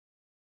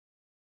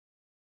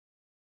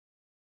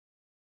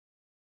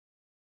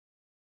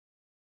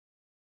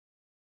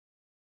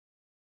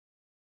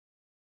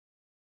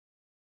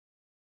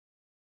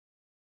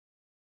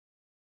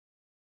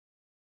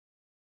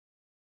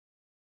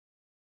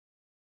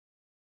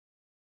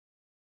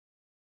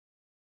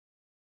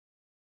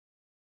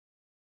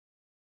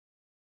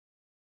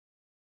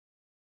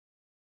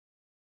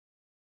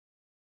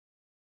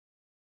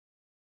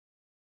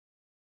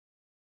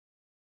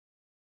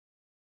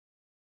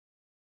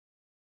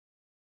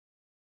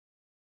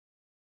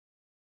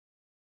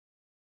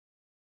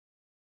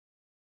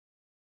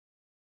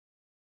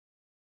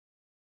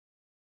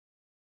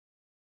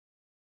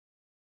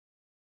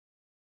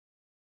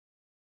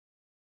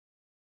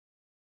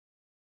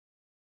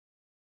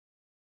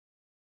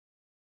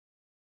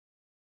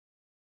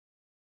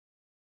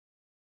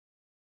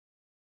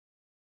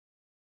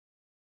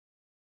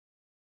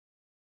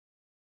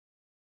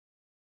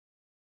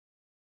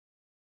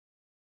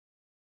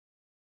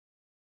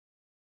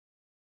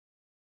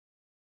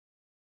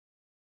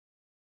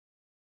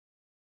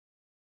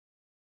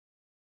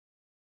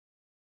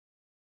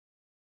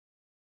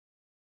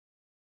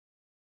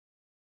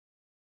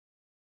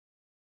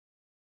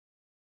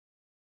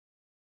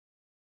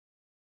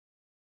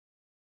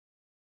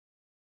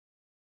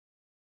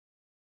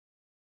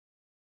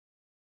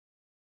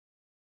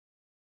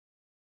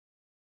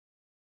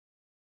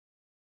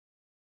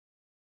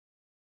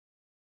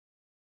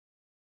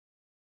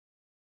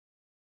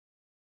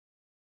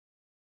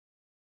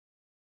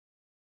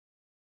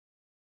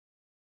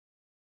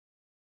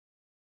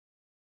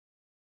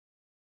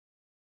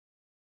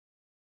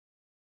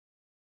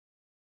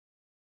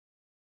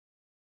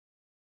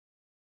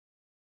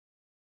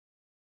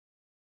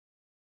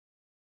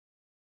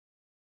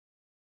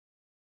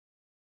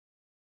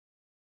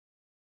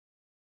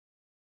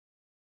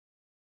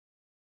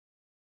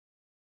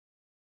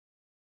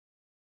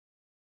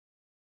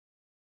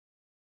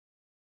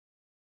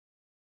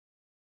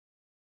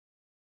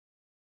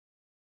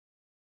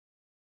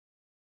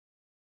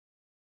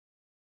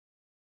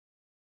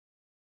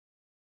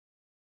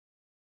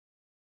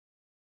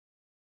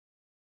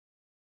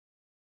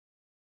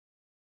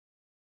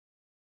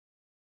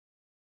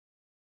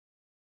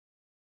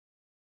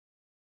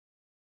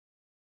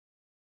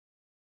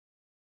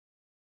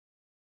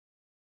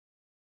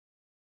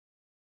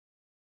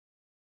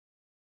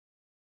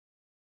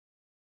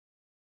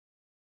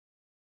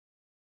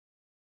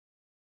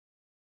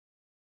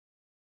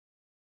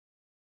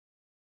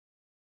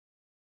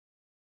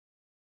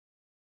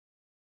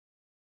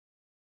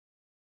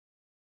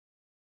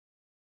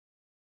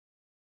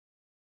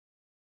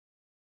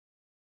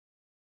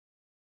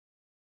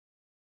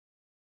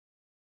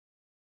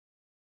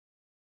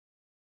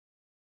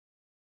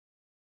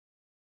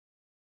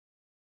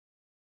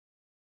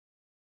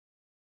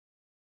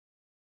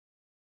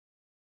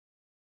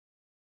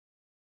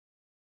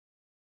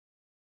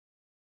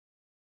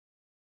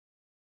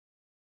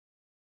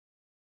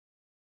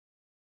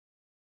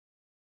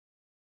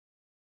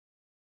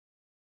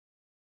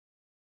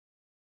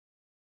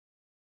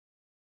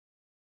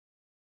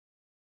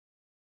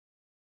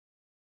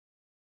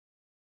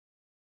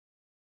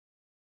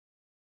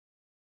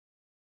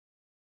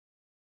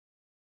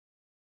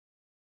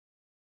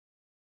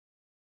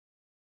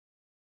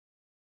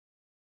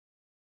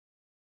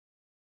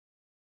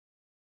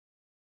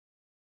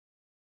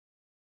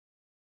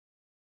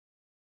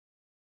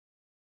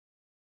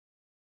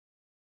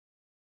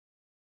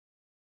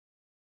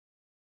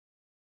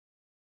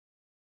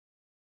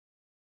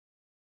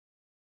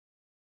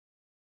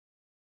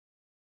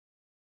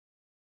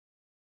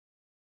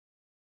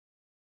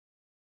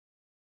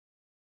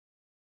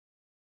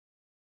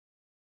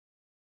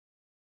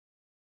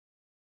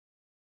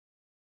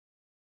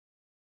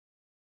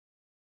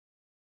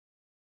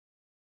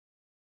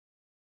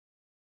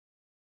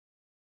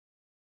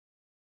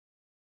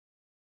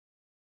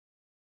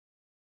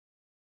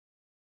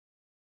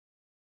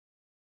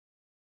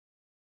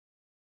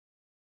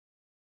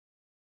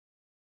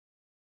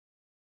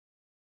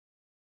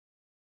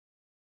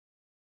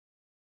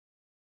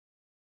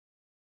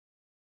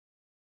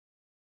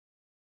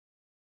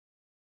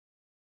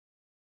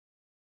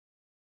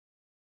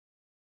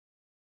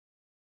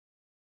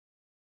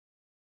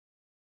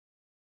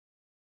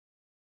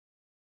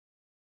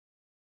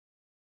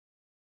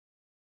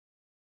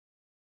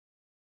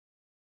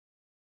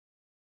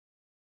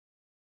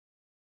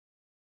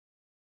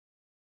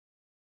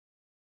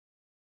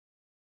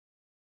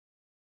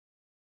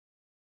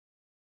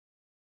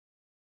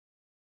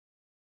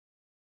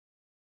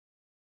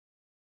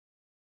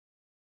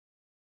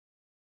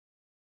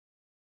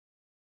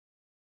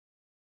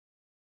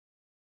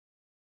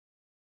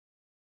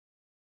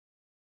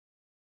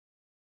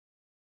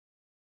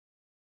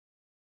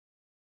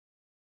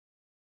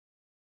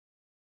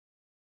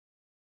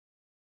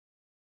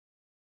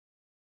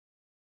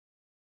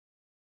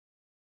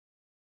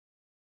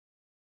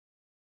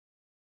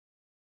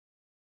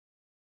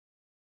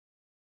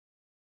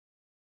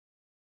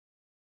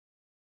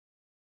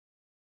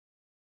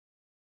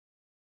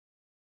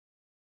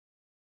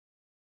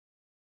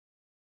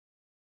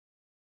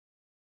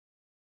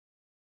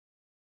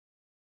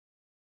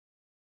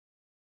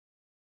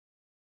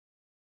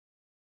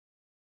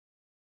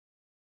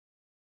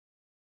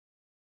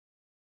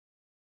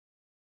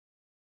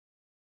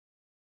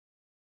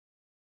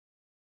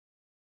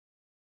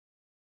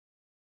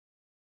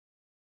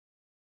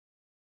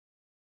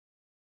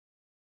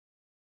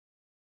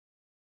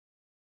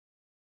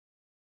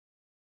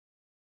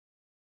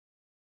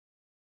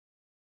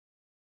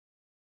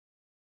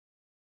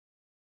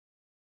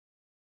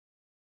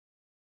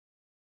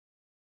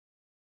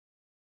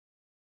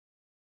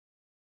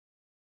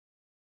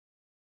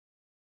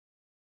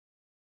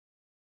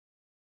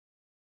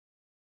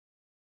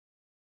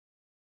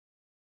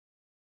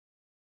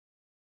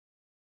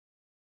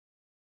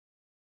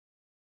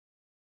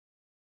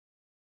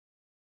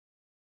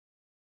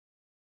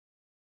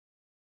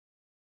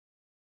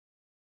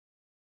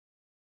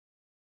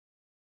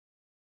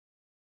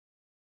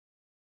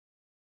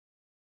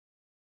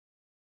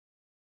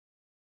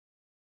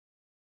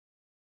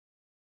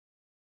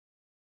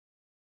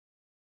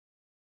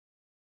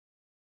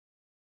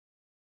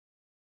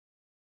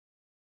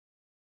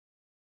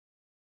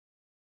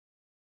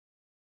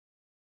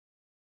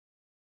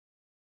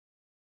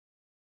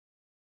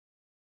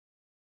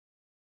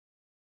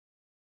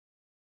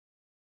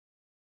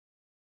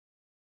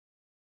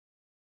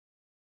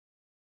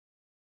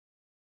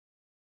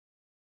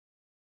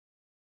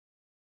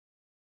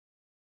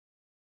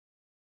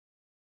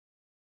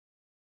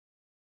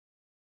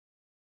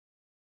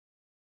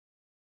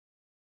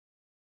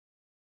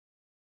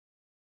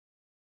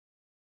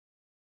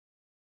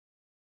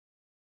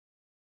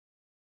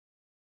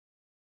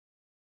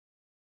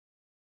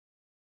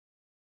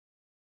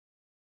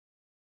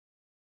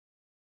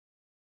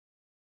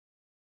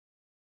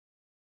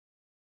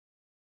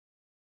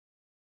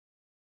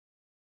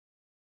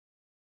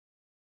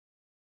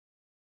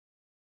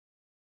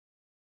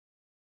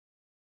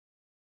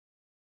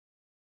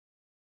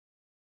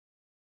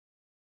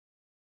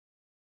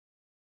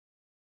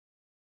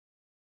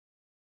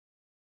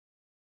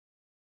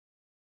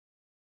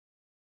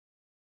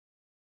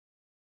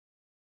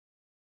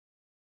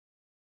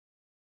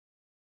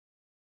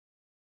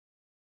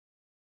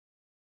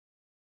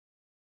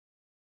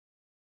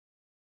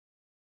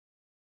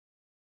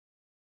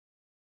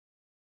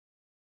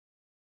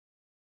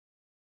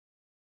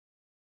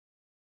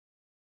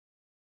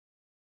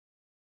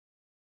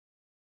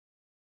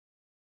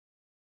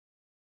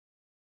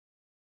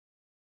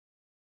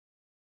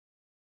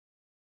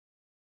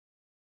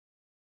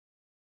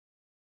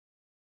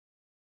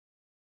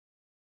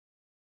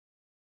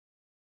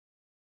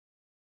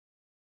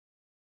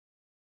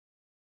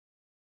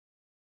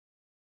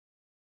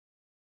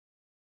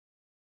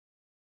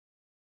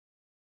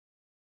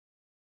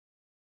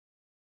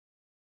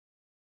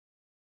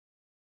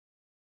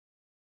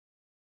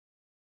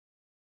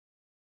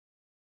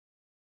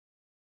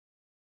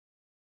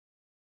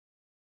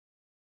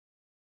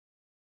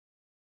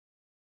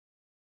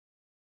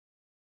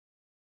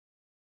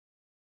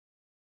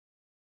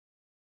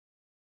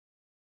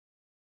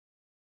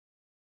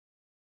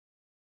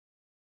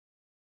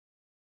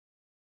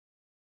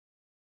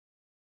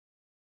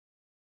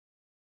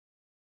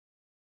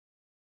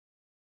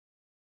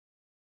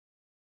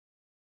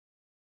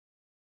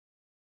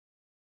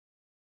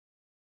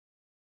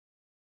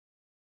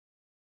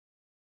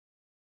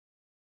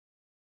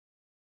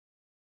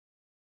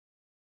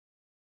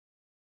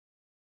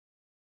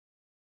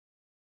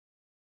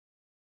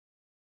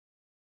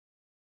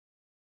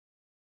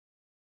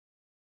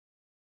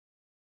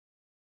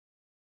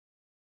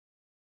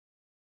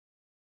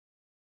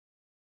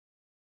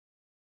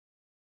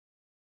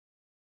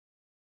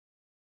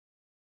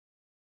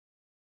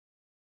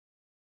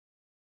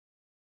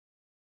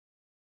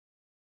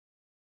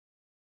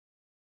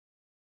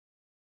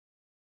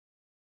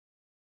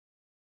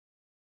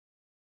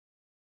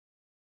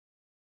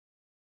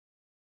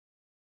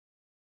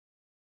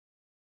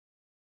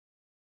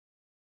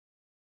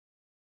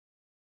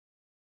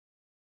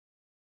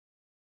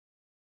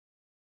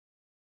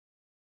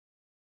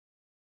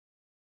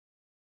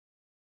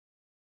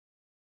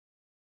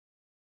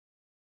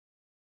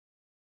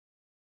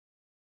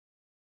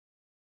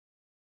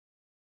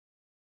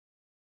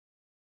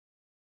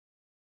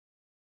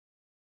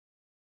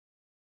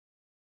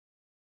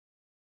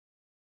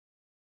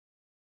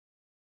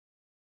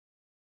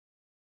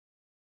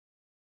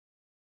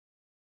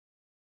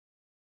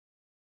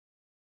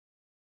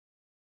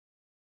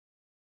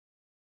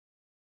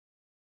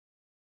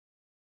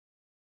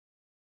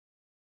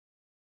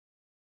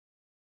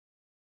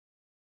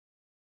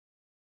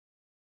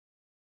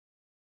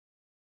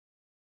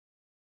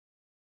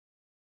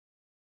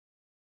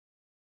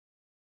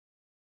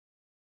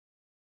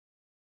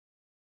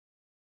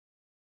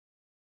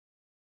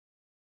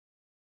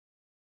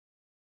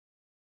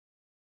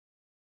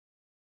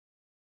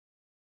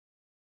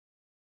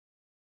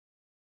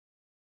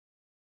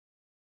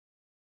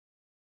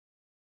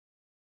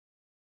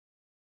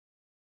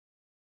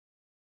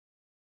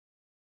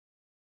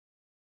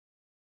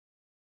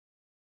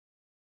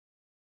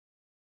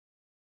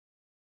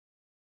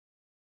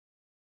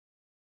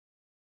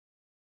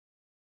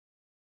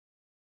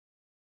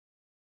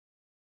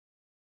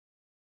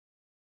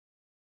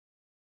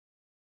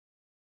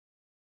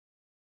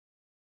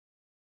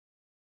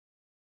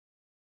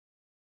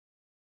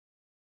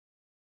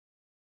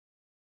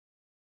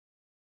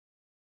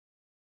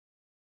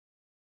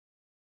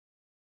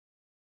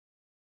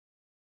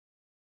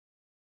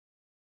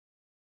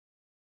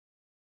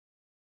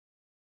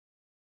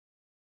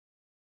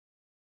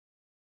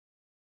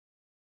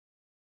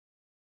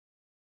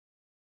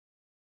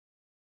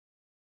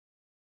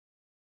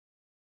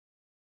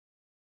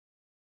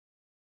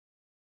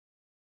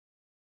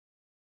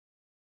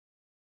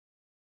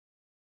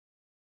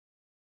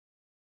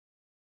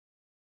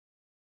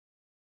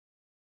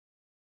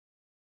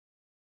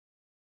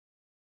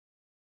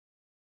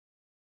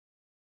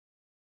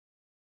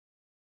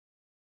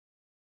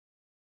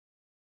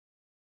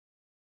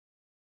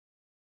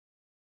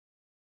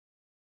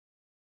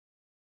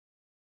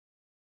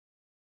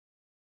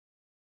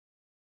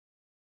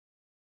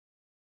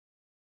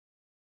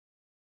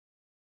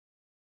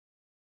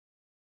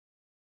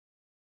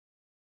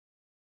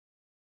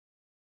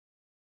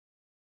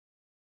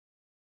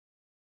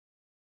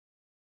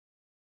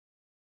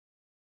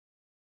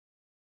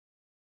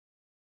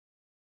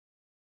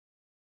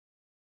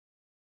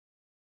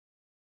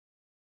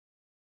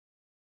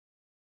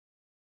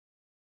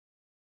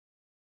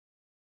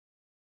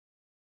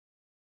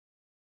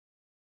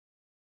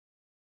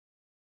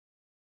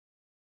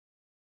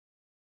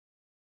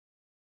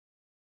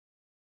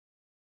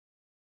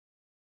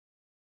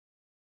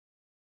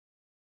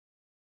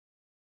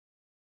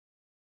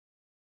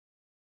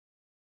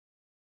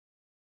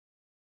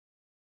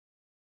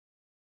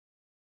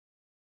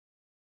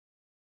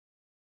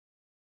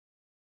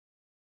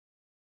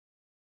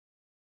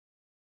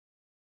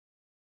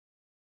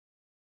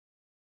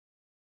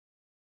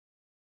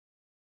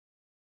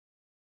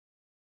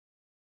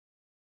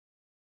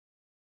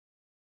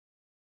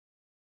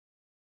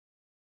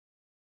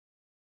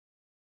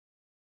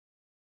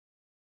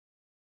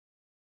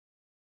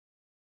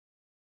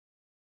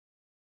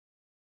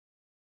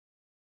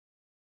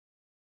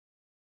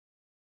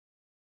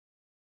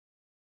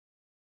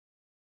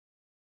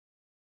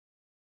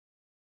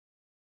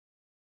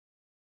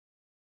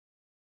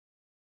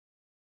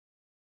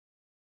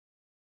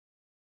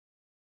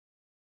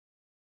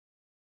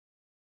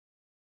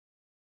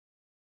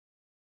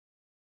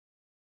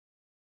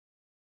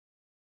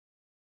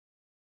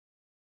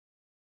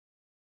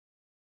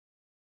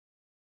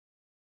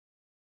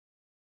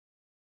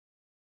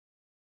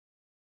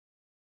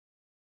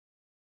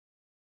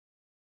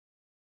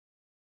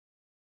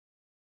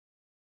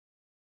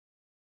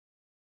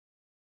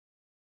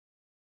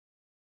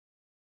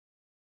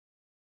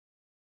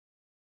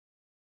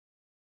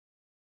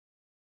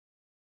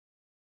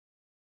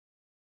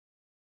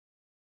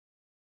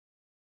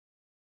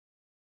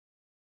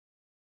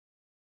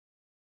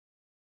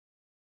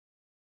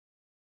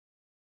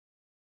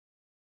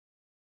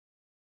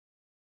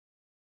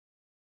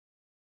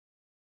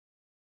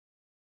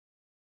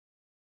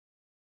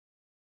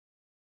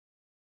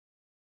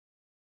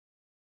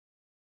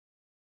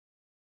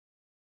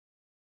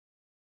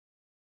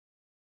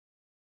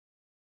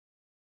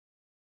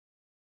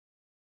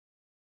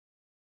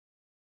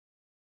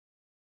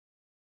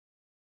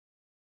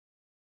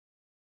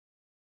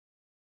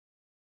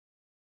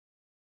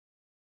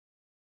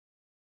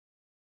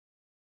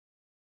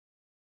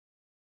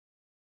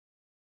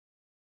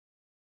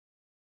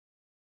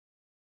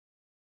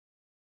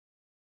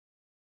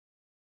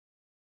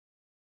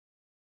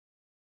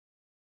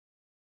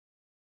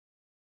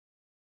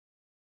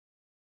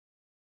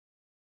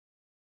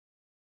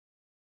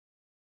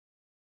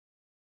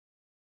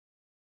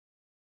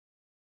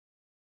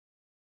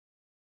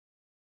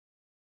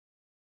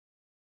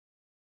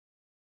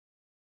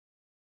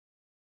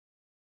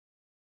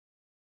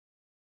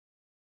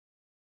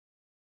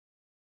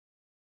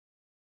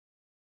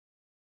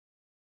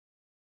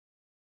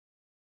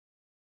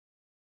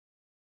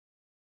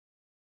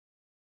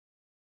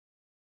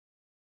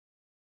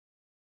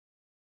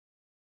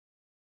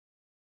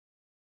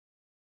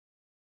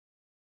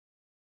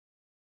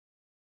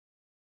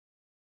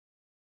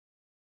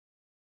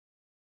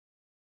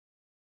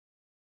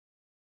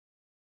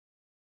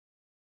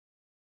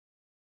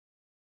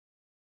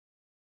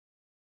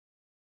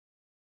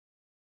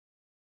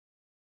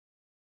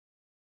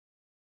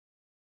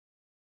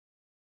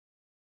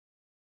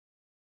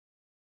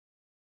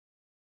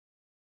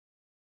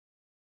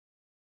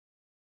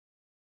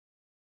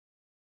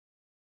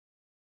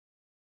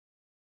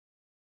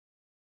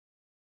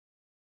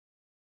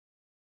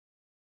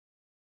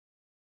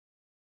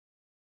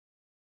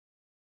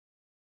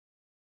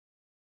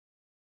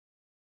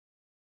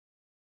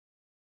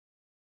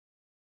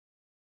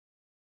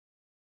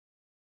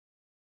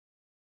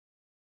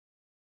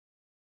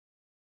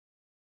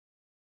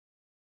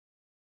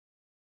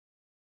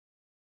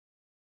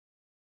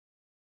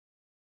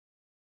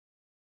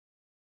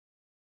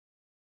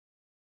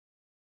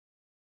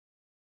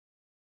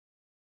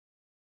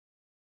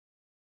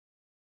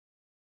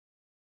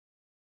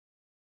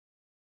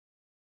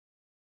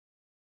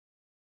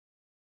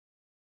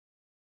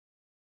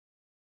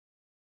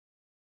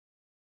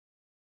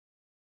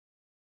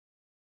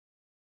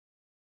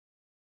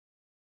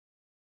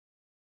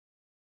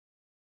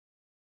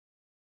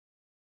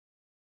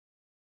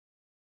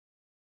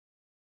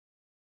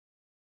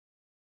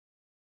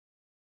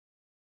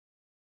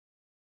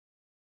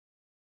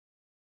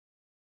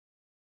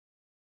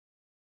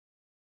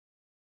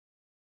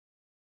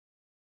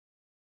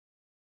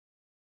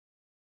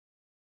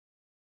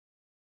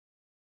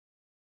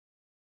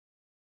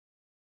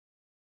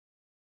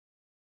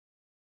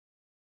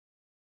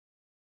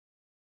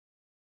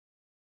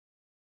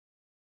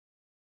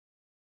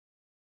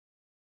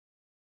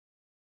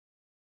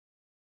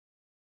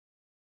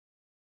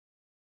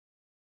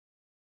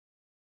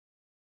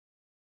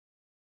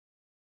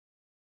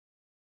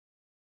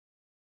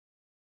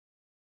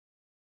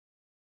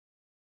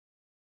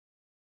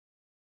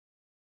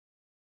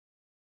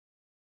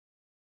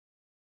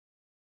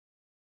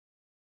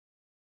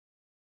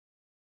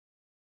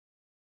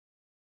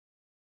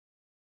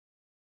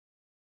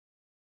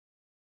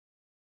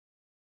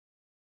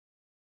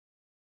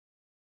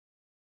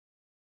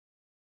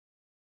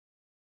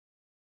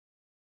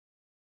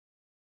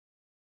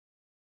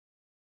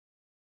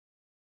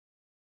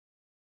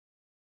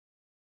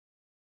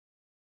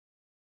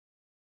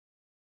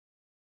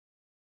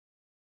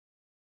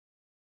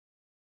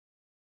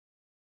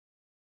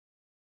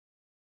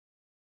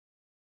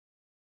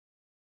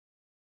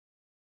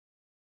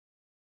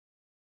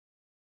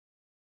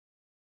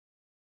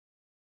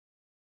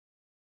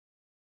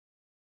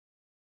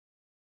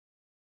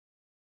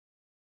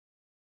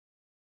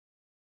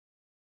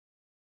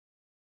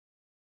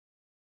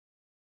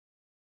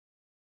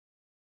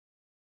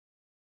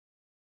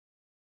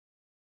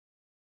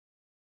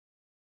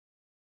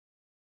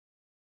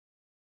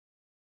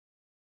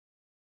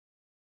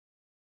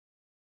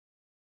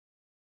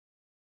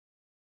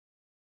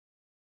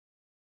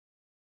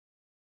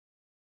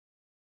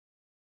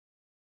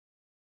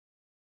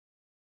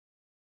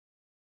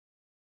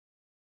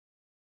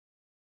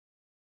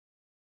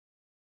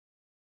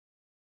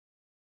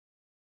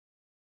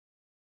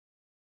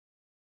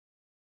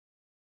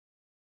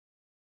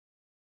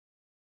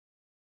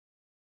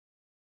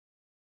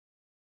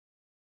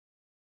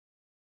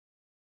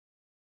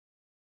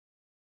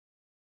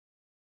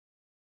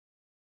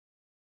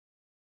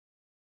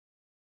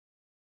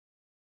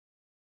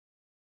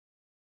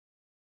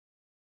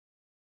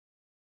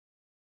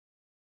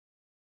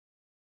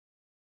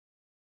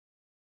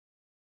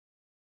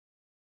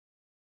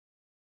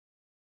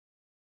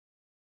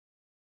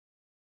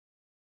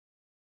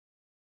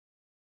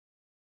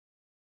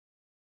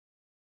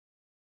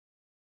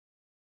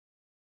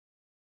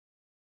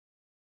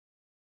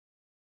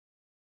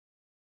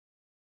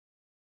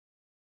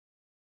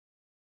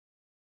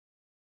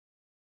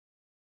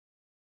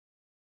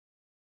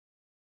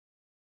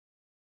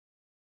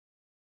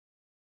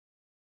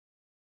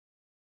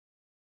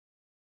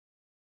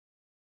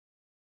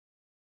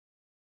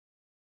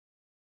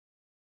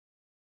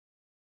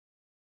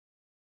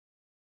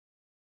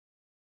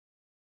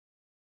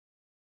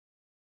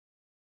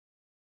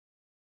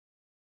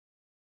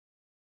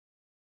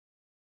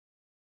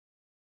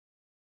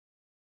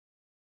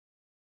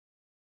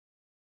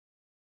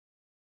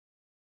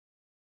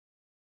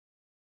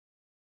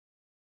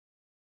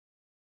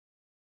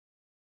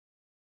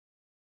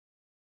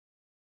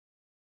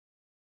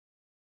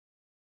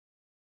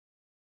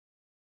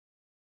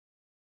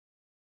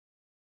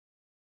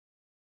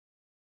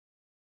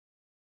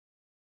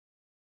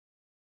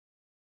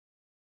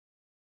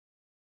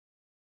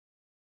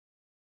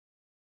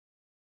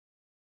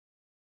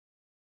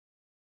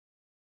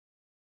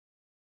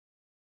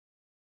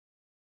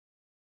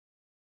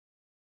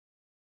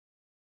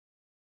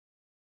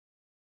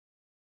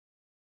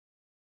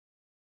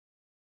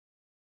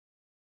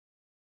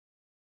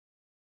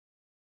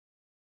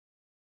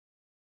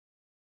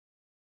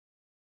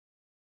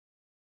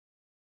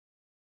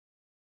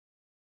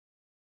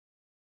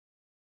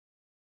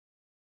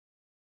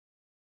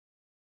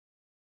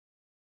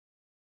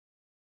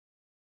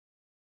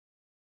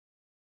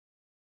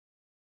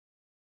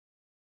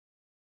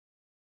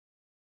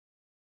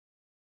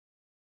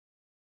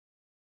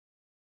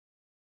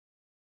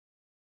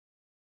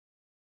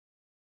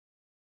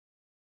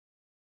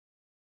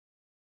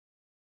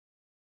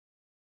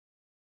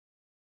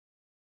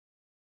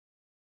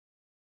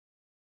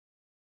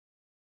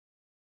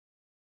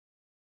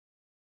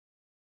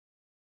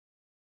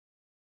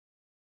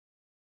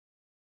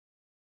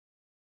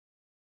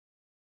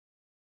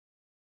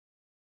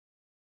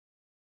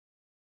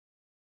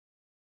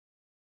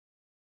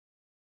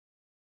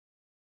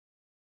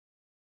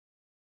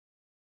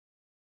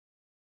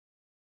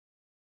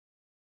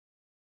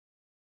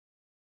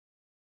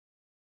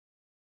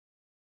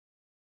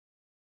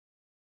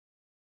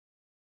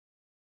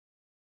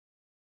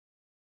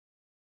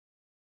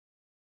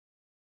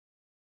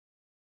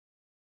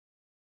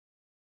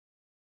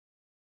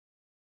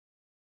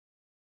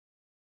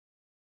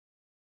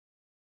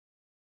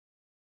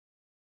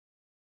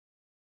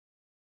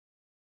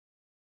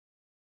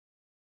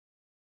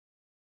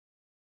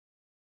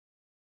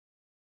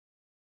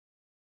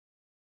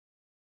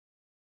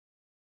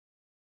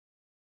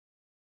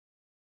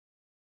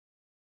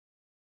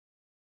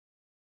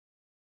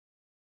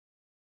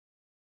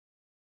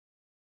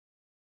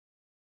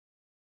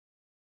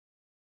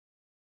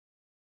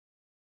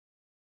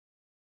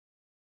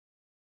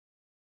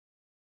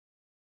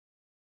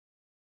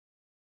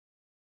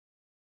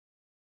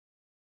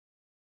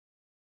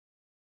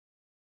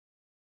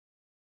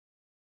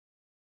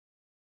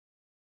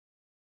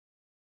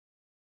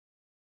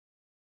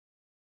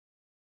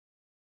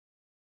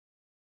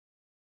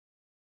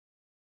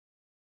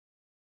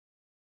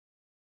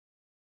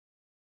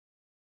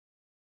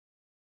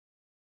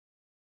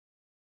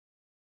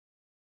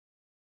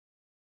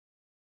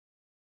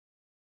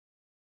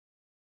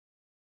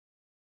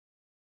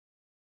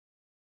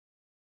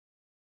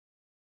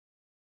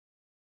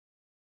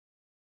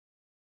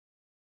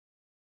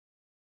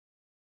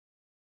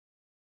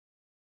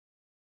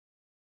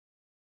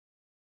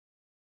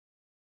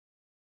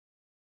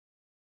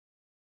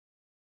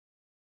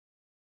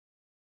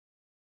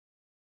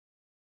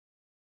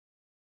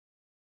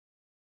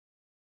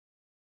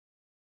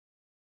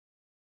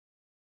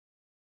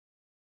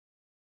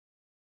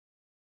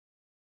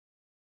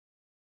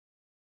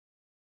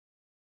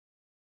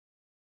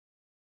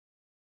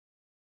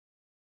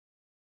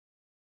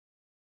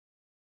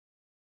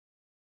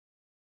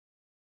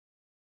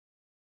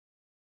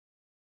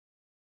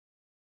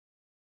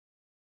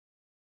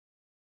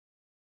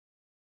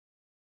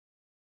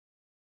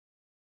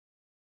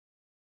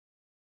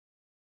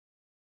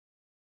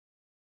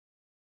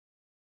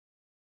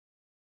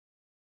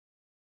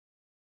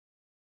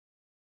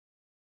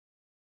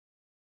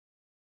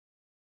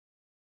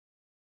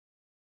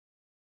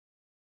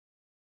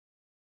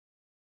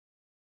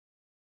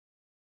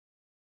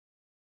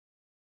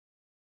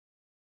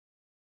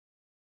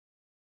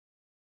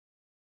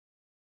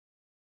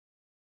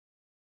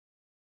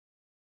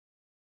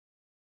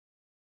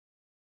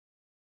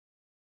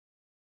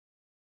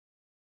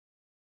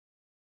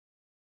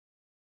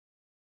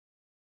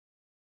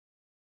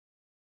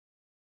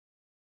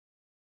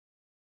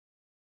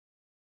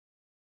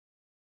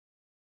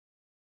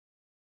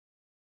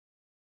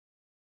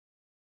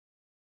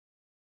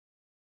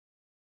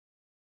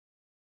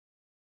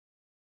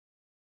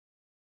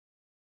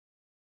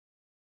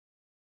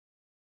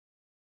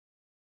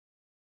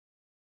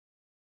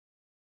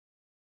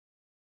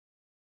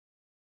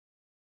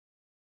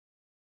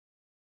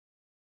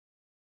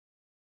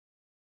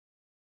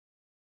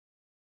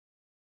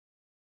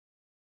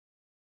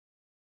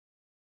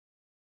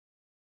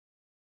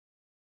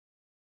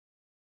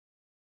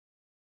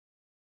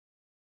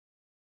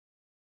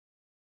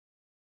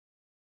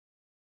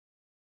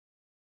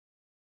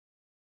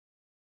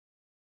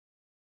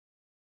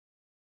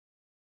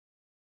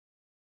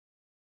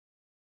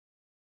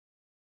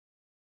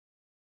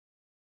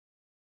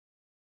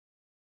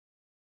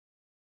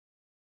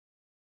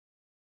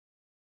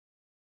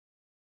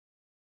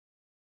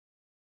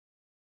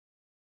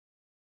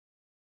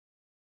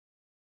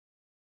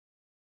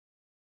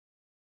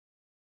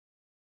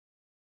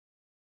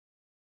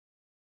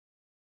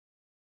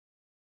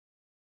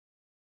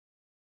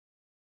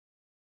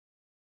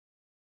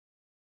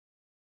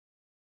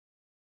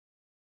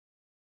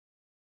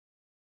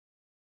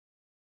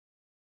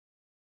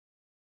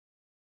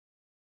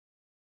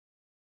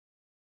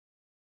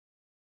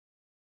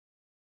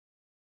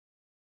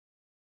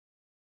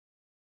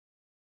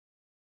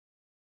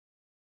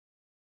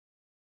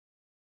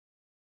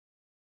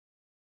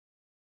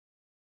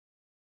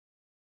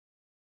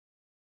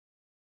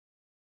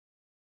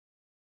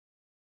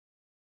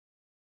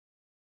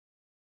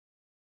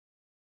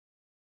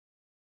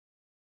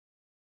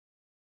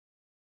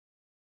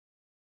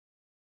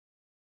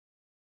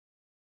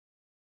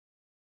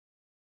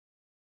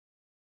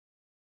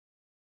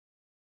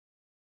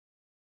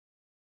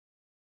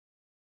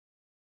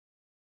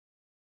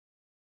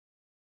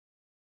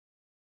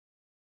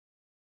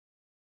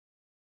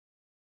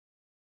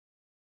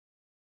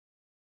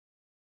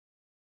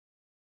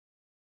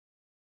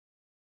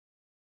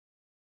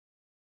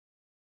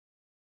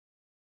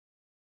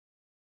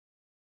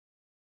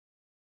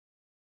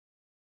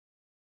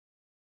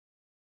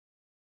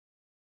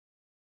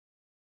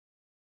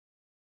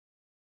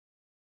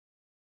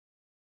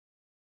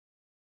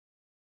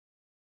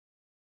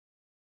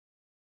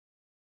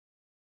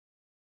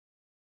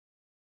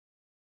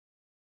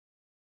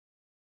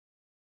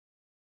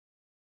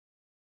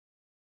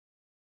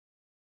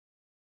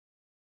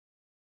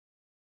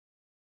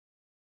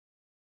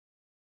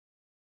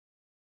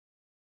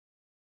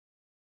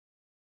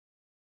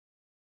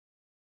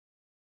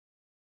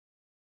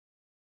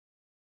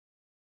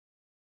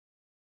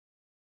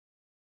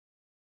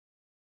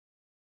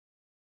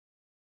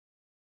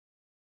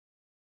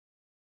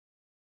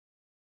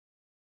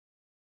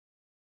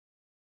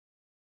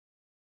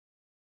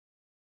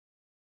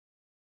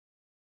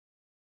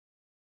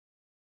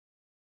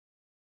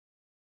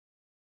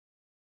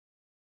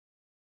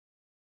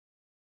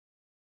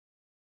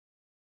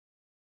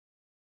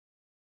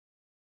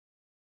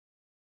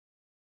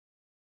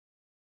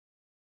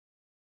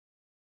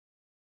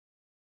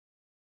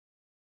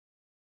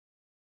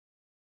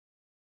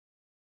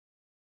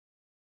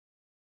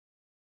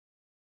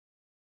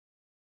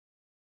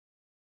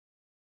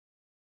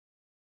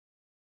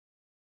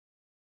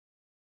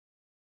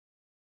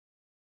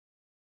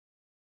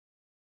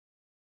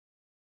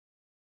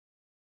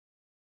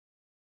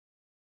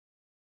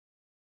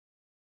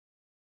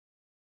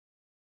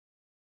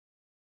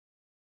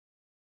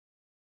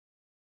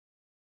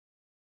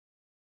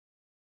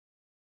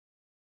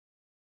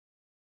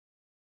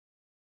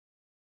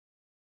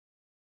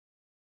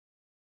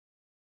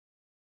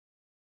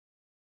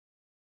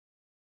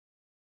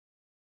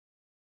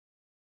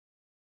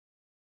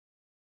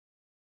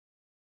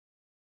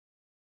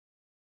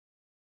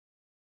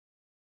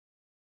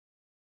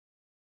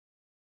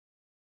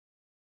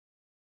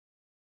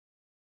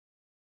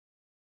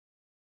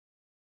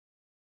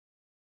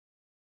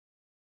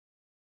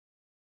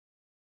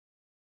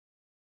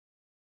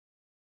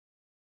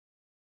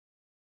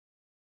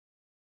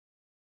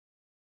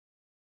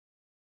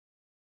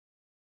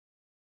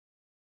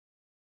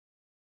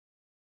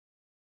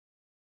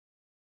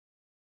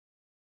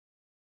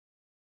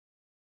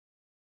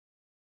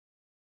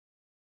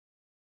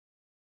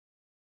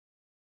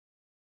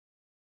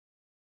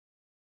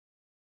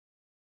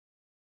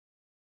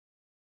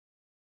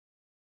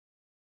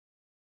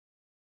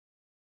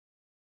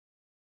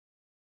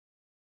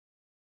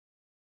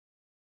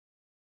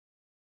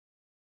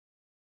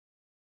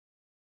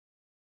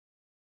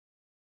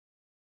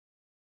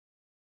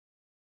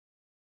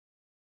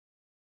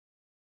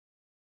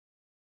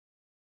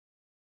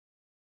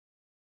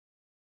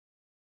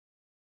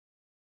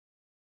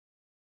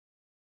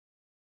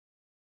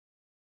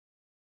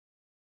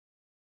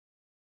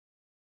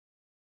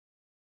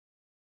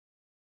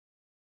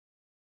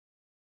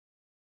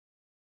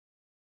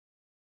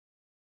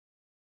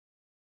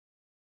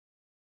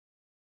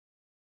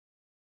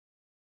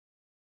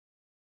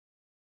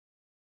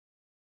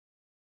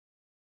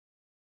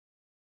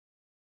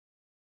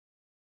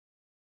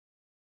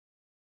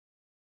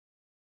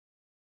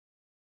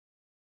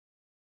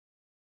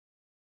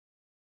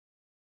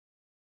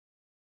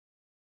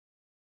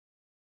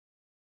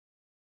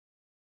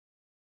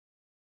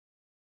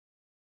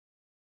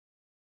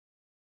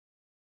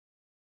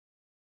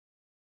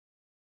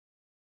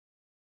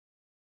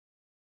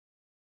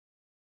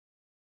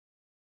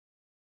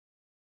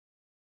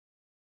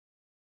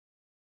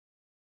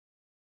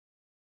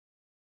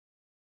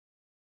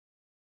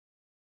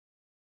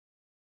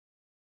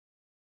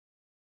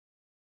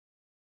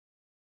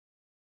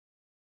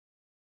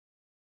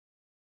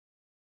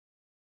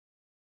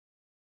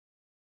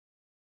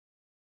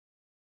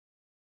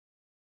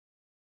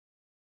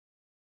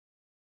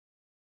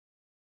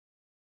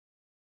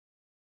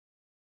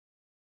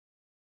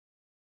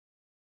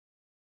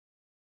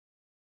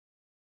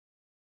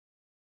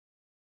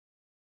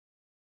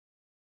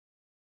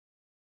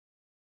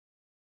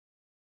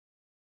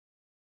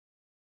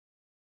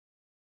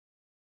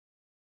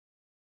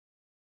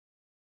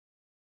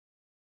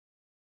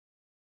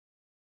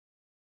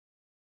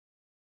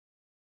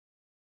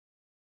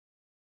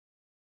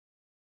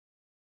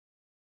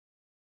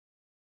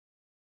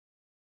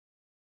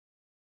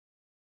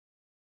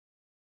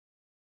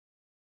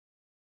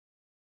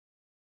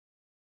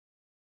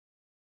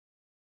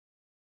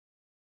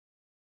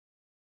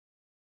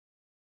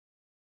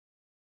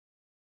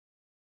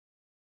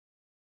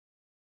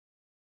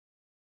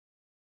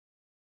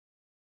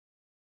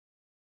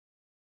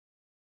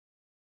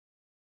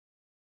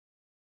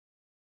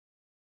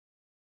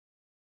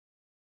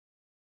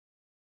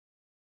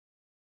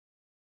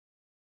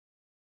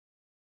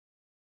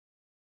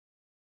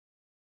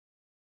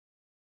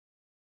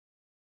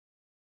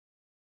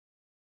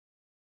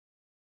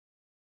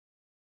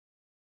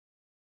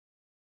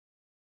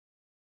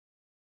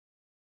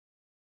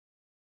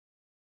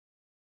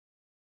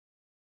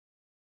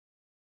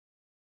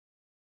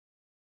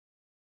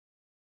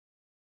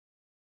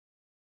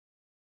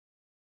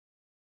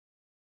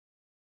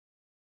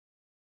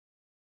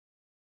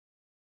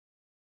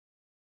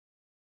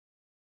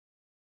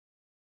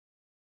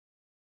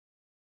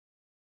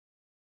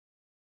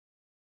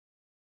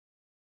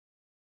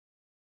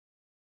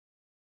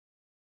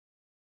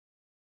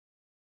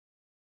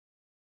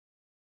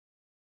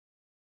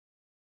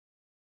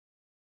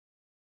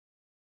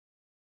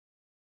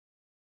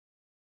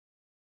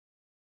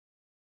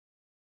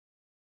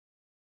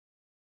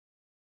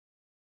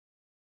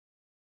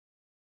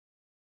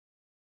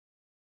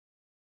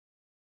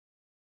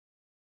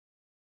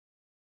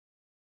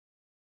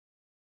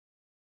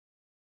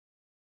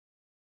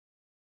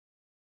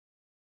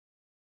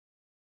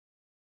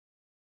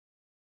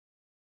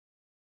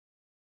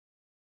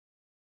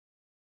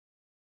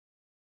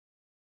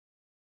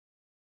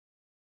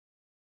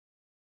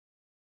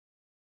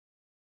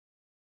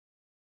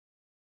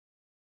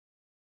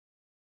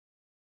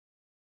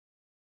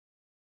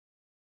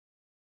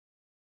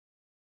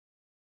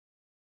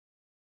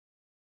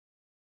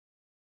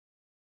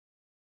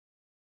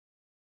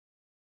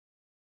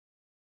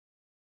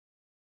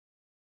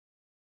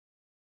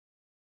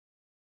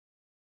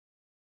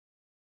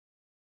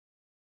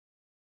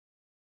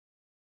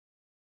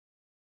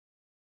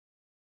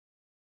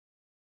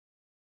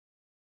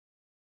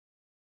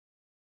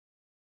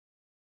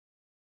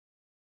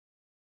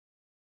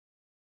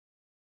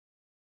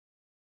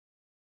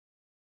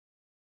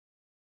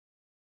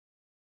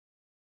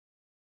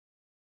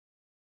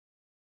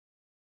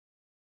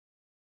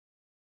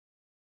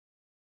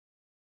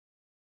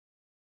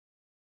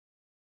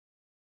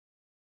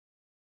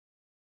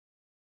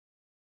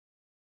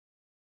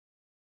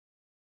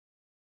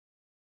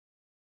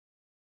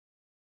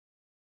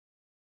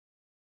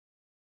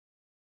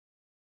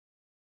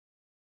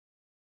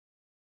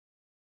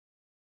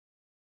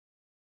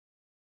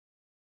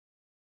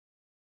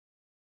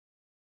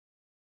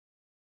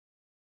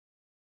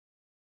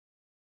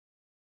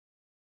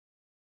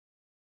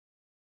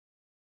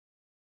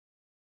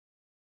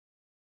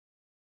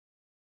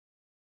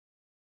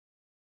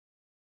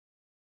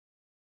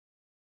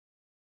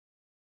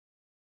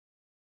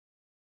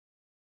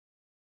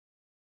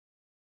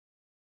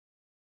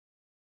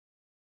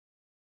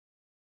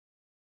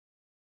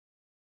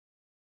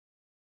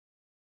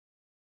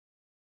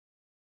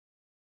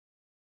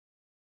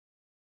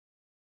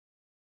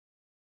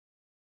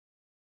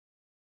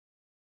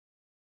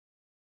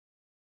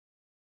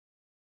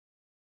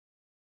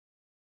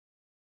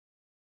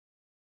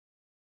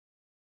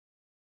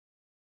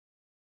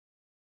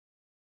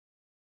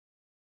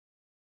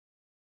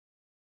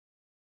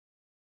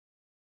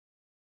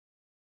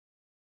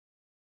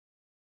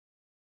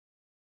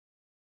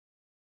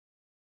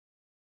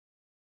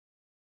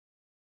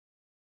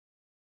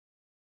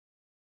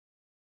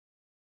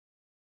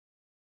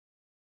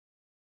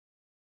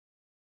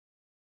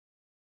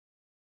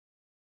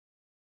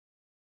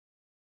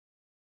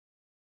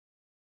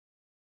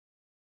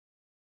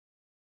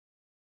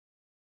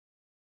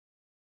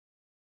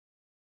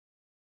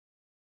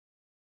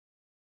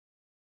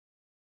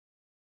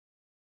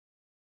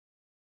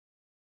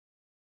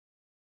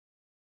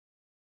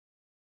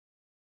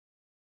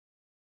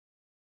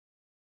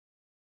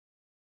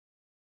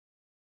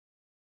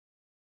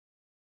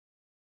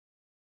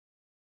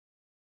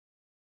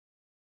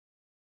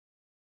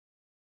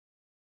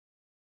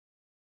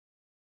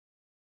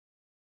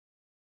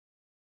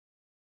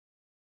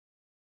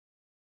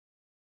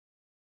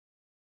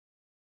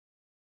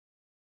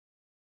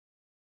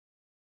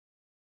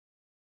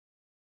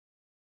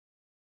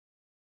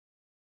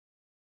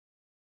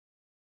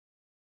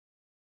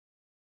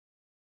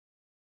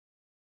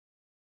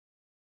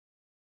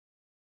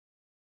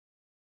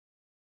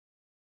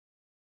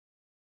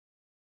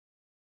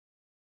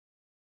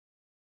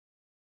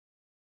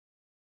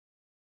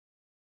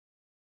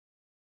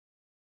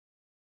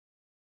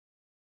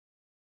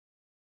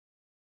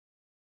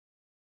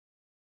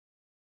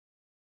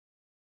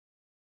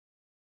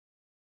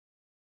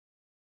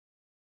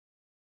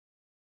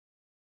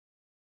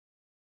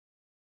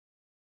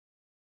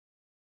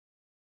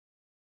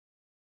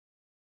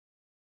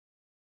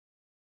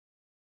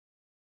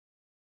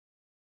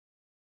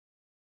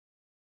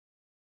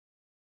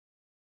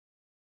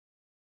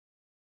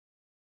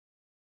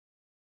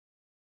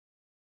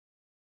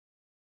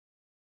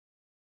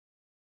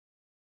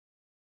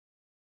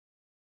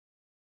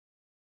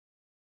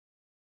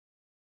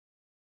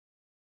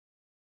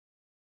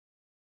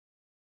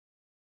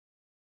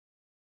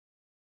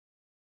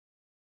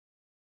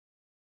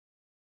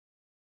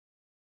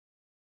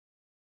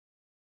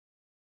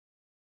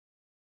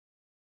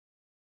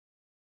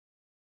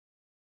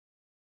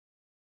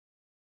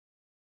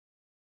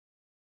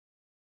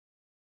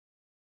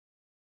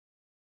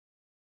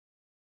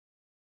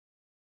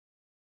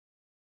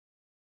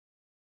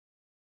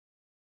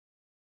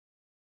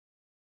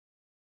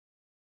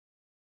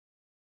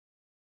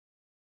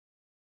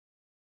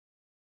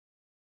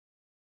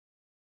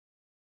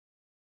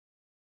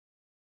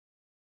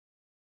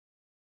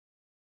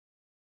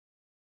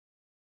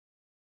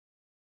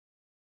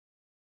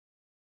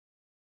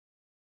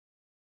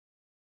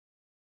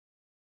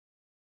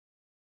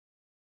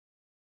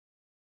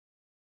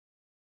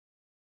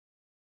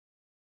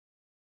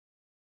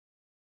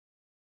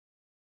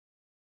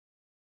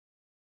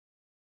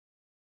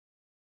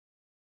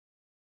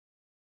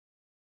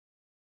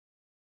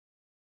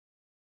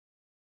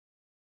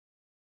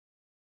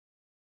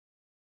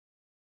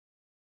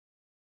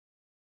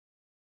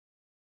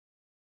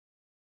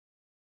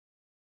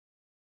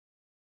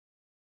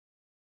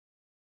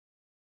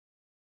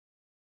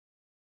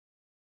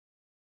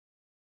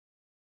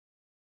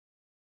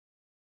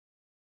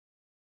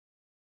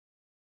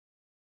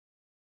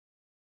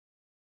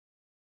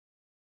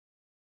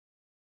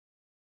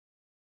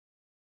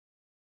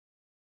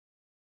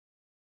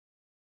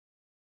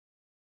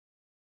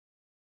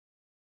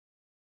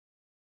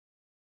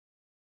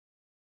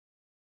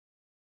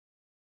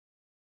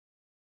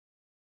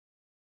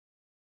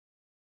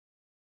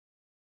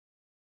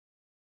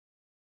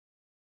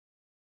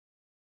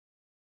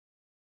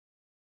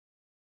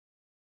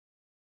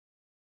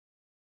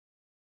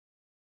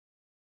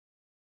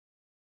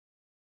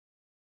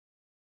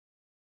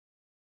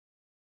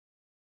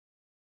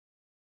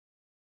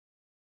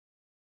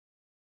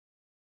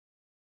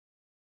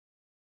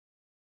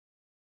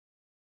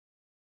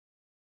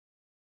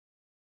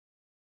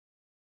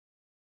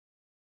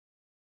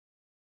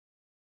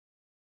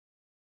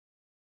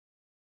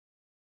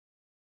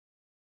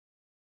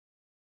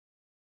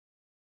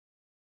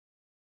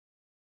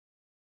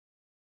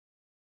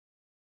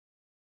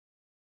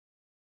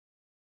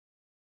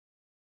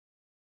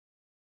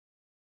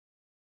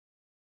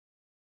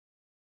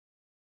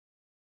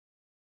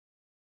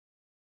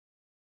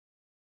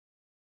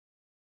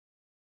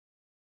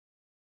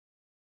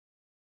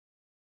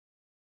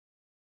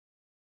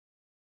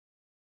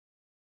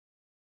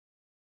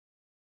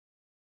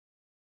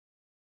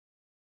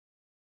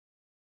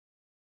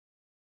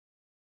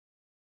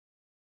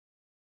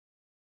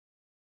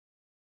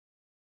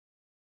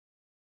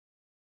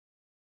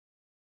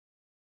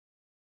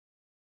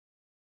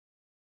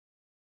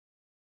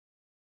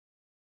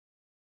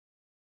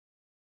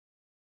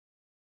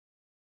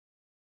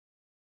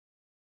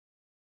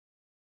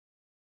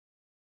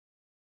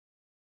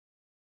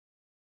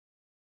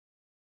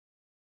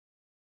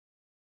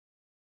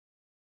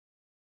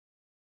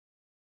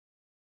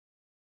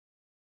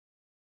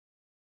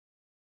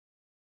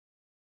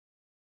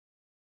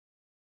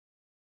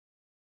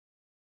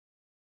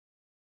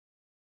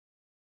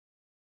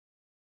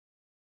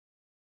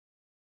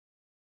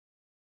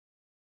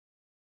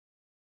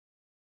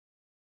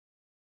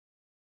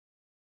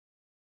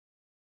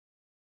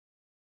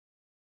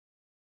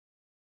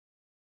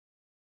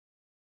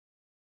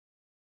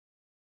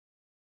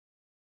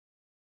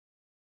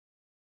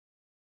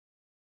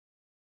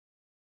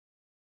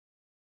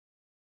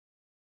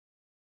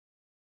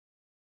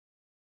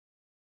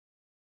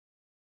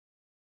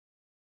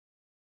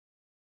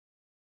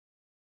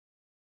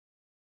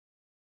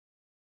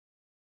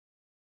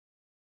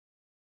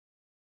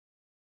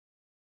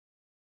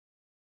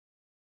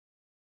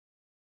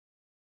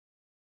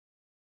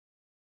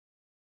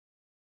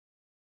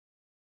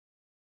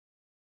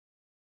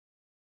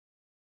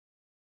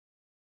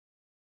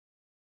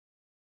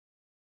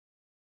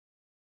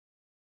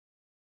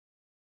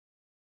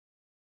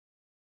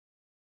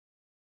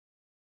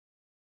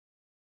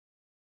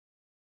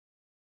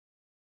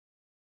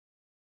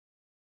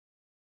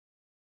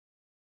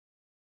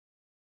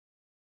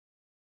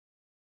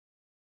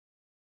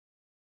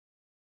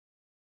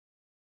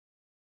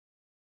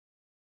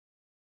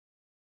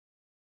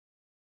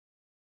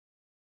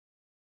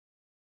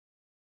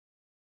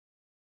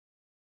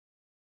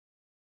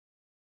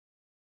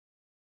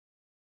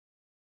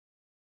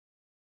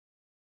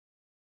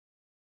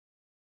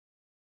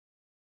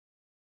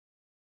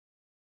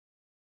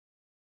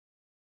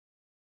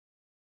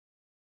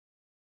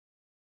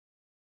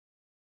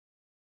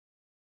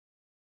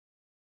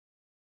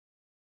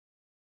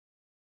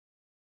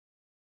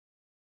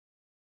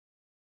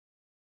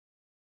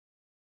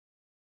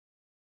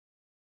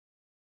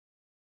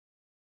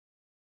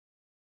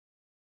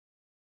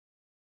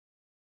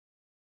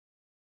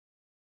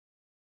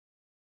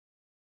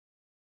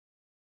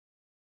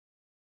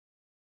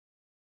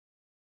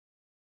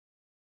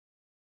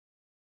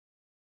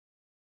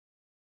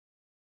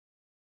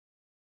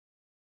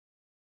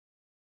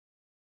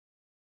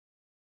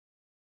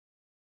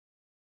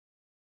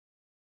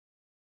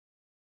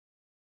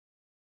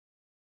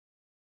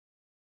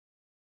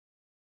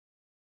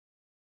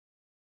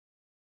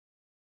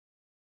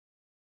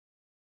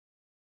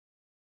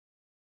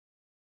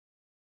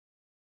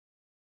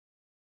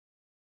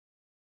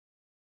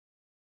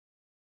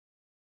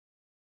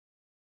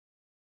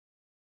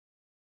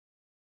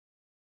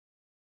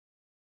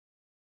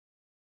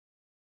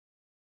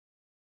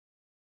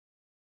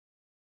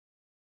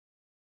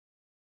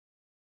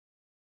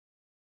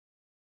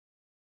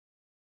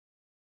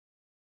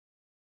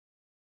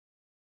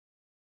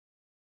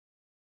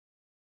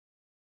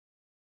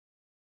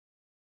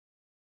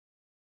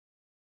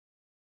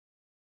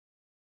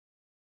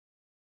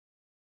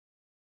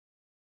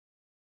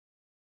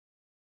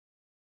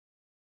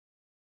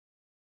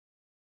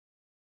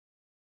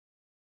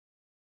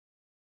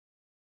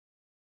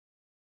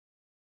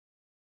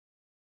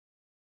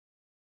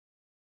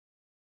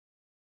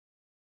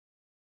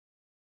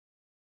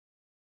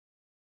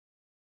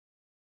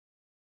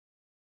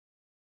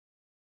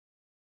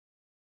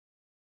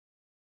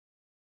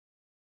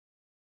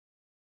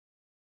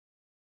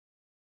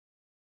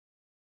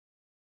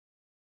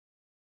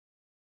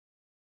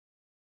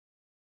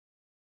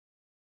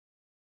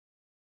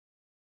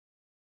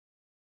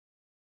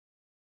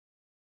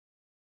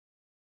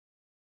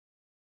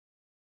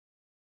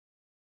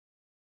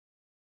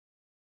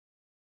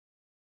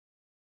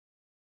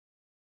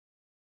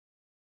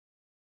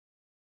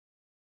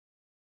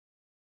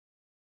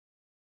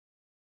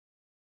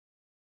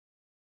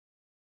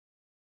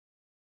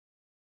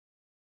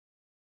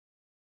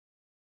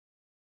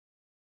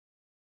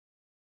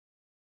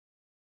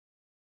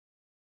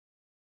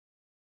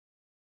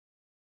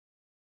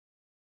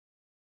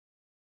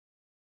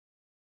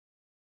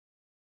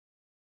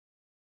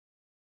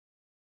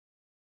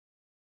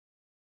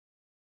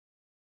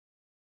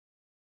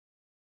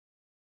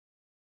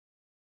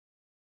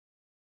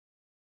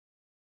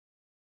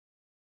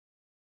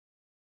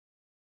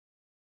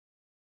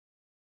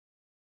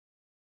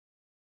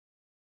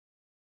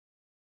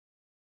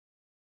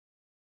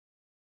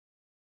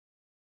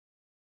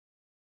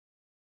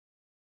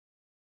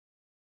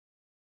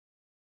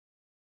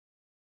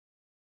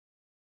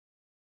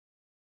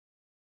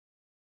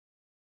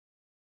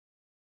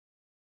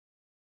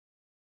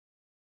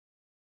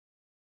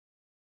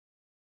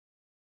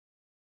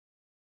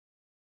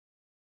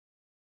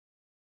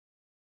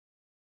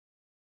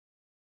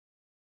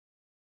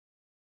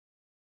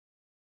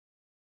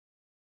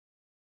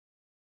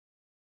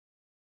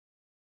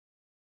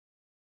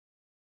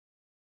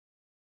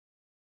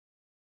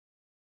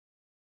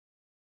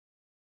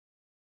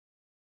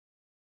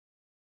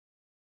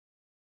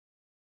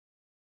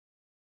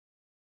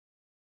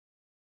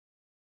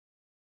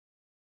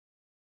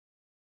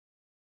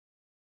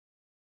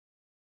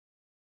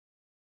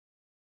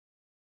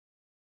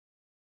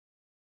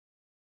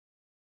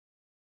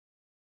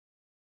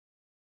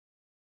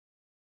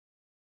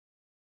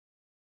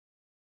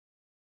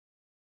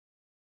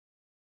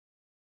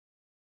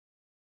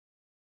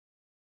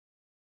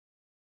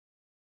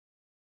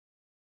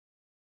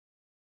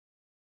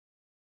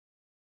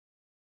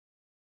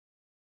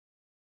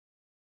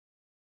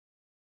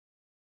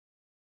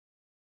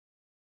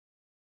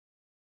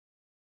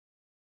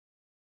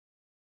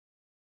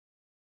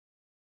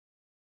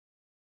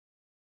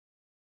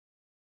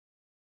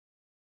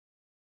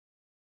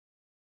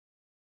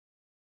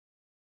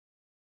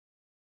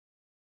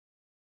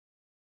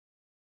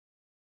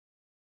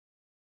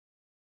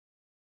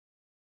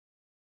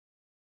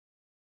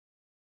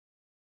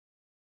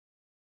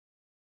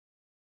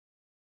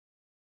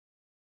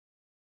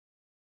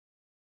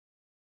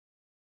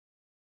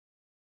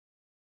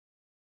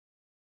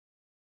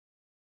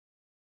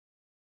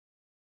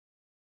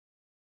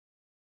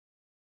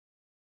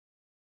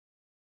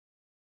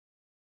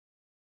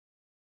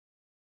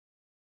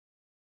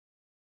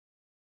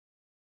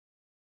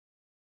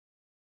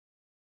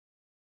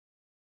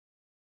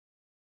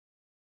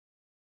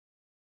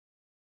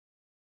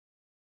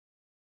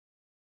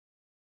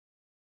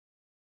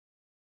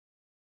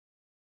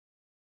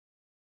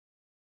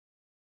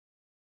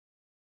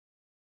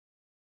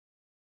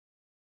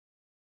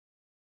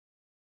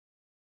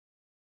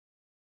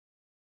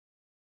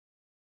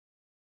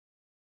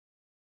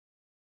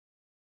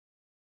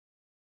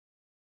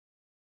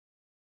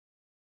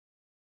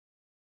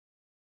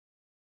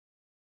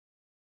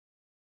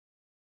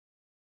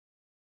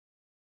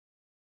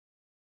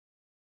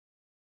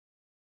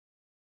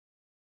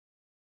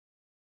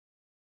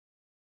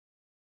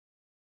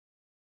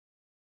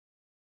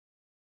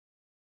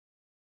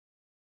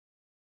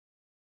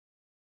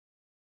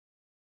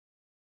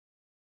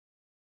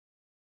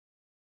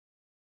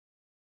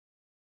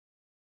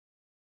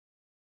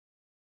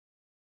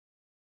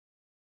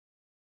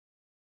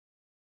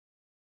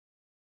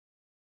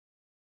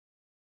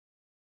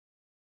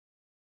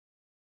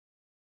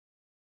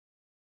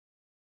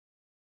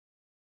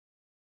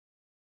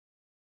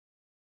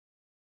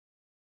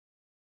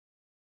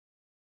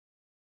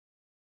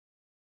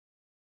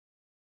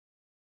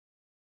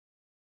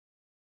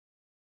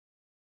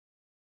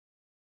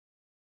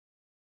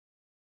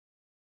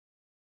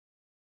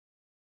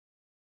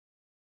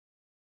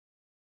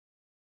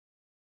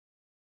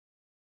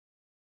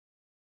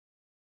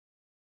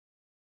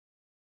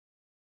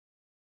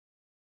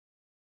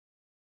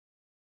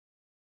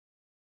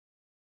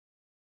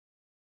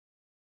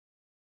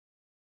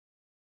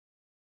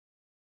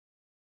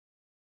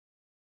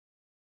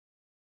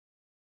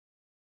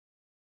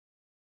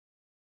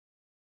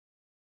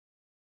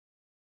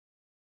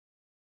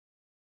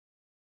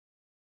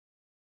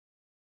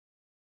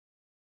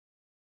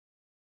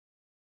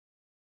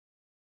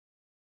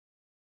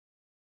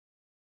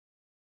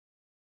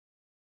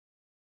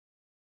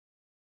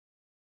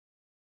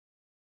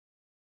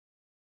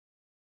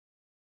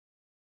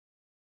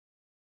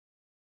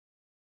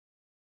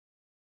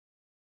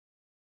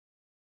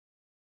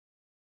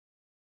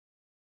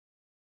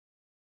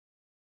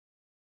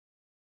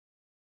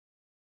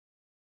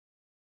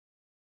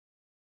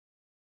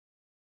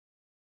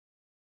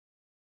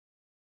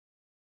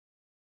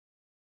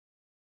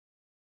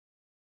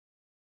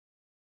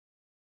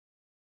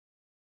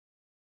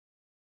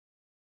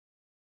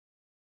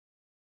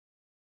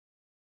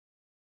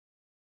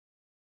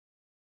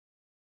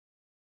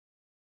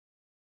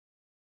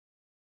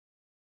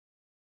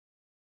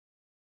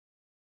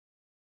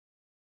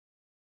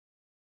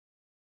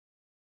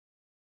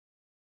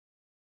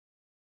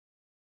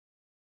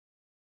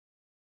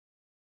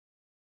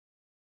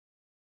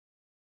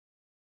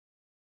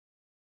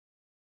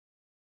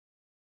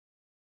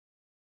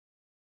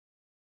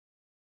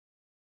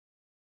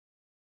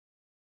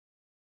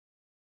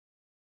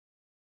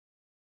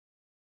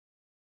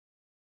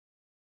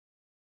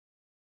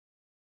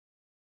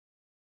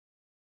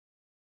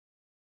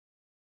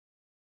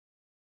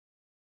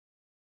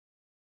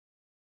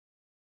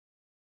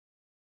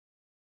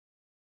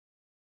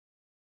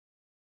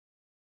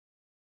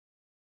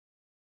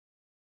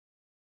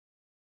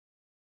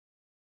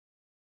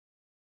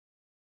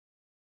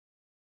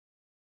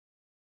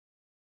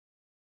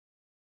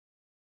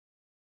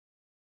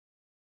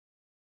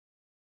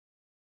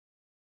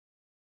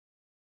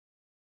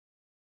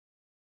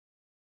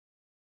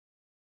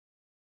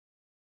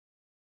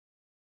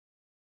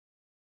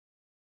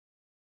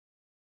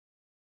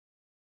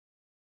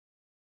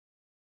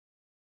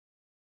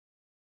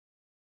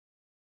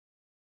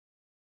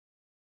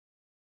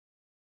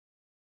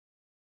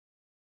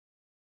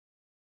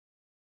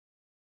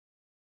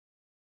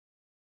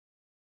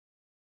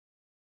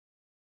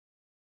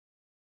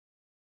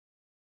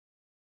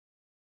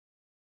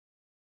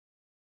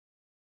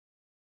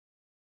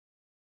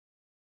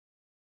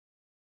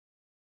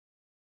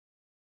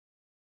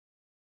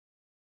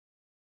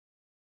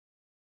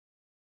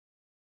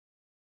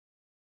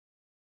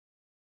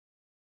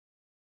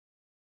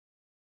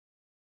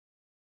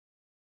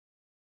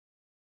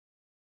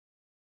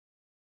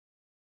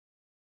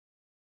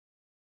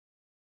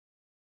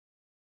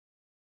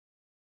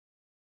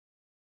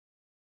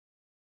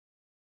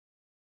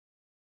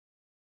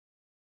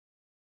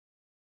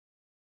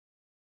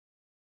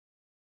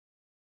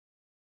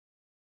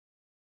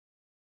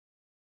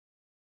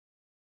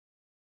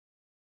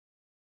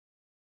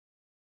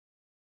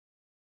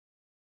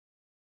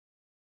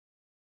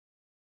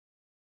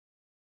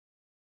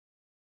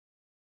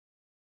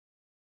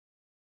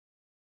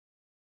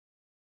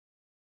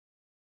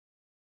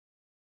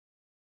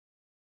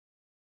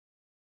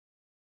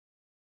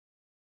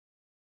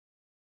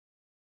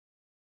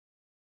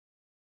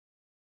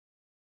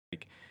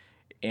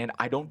And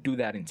I don't do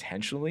that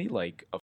intentionally. Like, of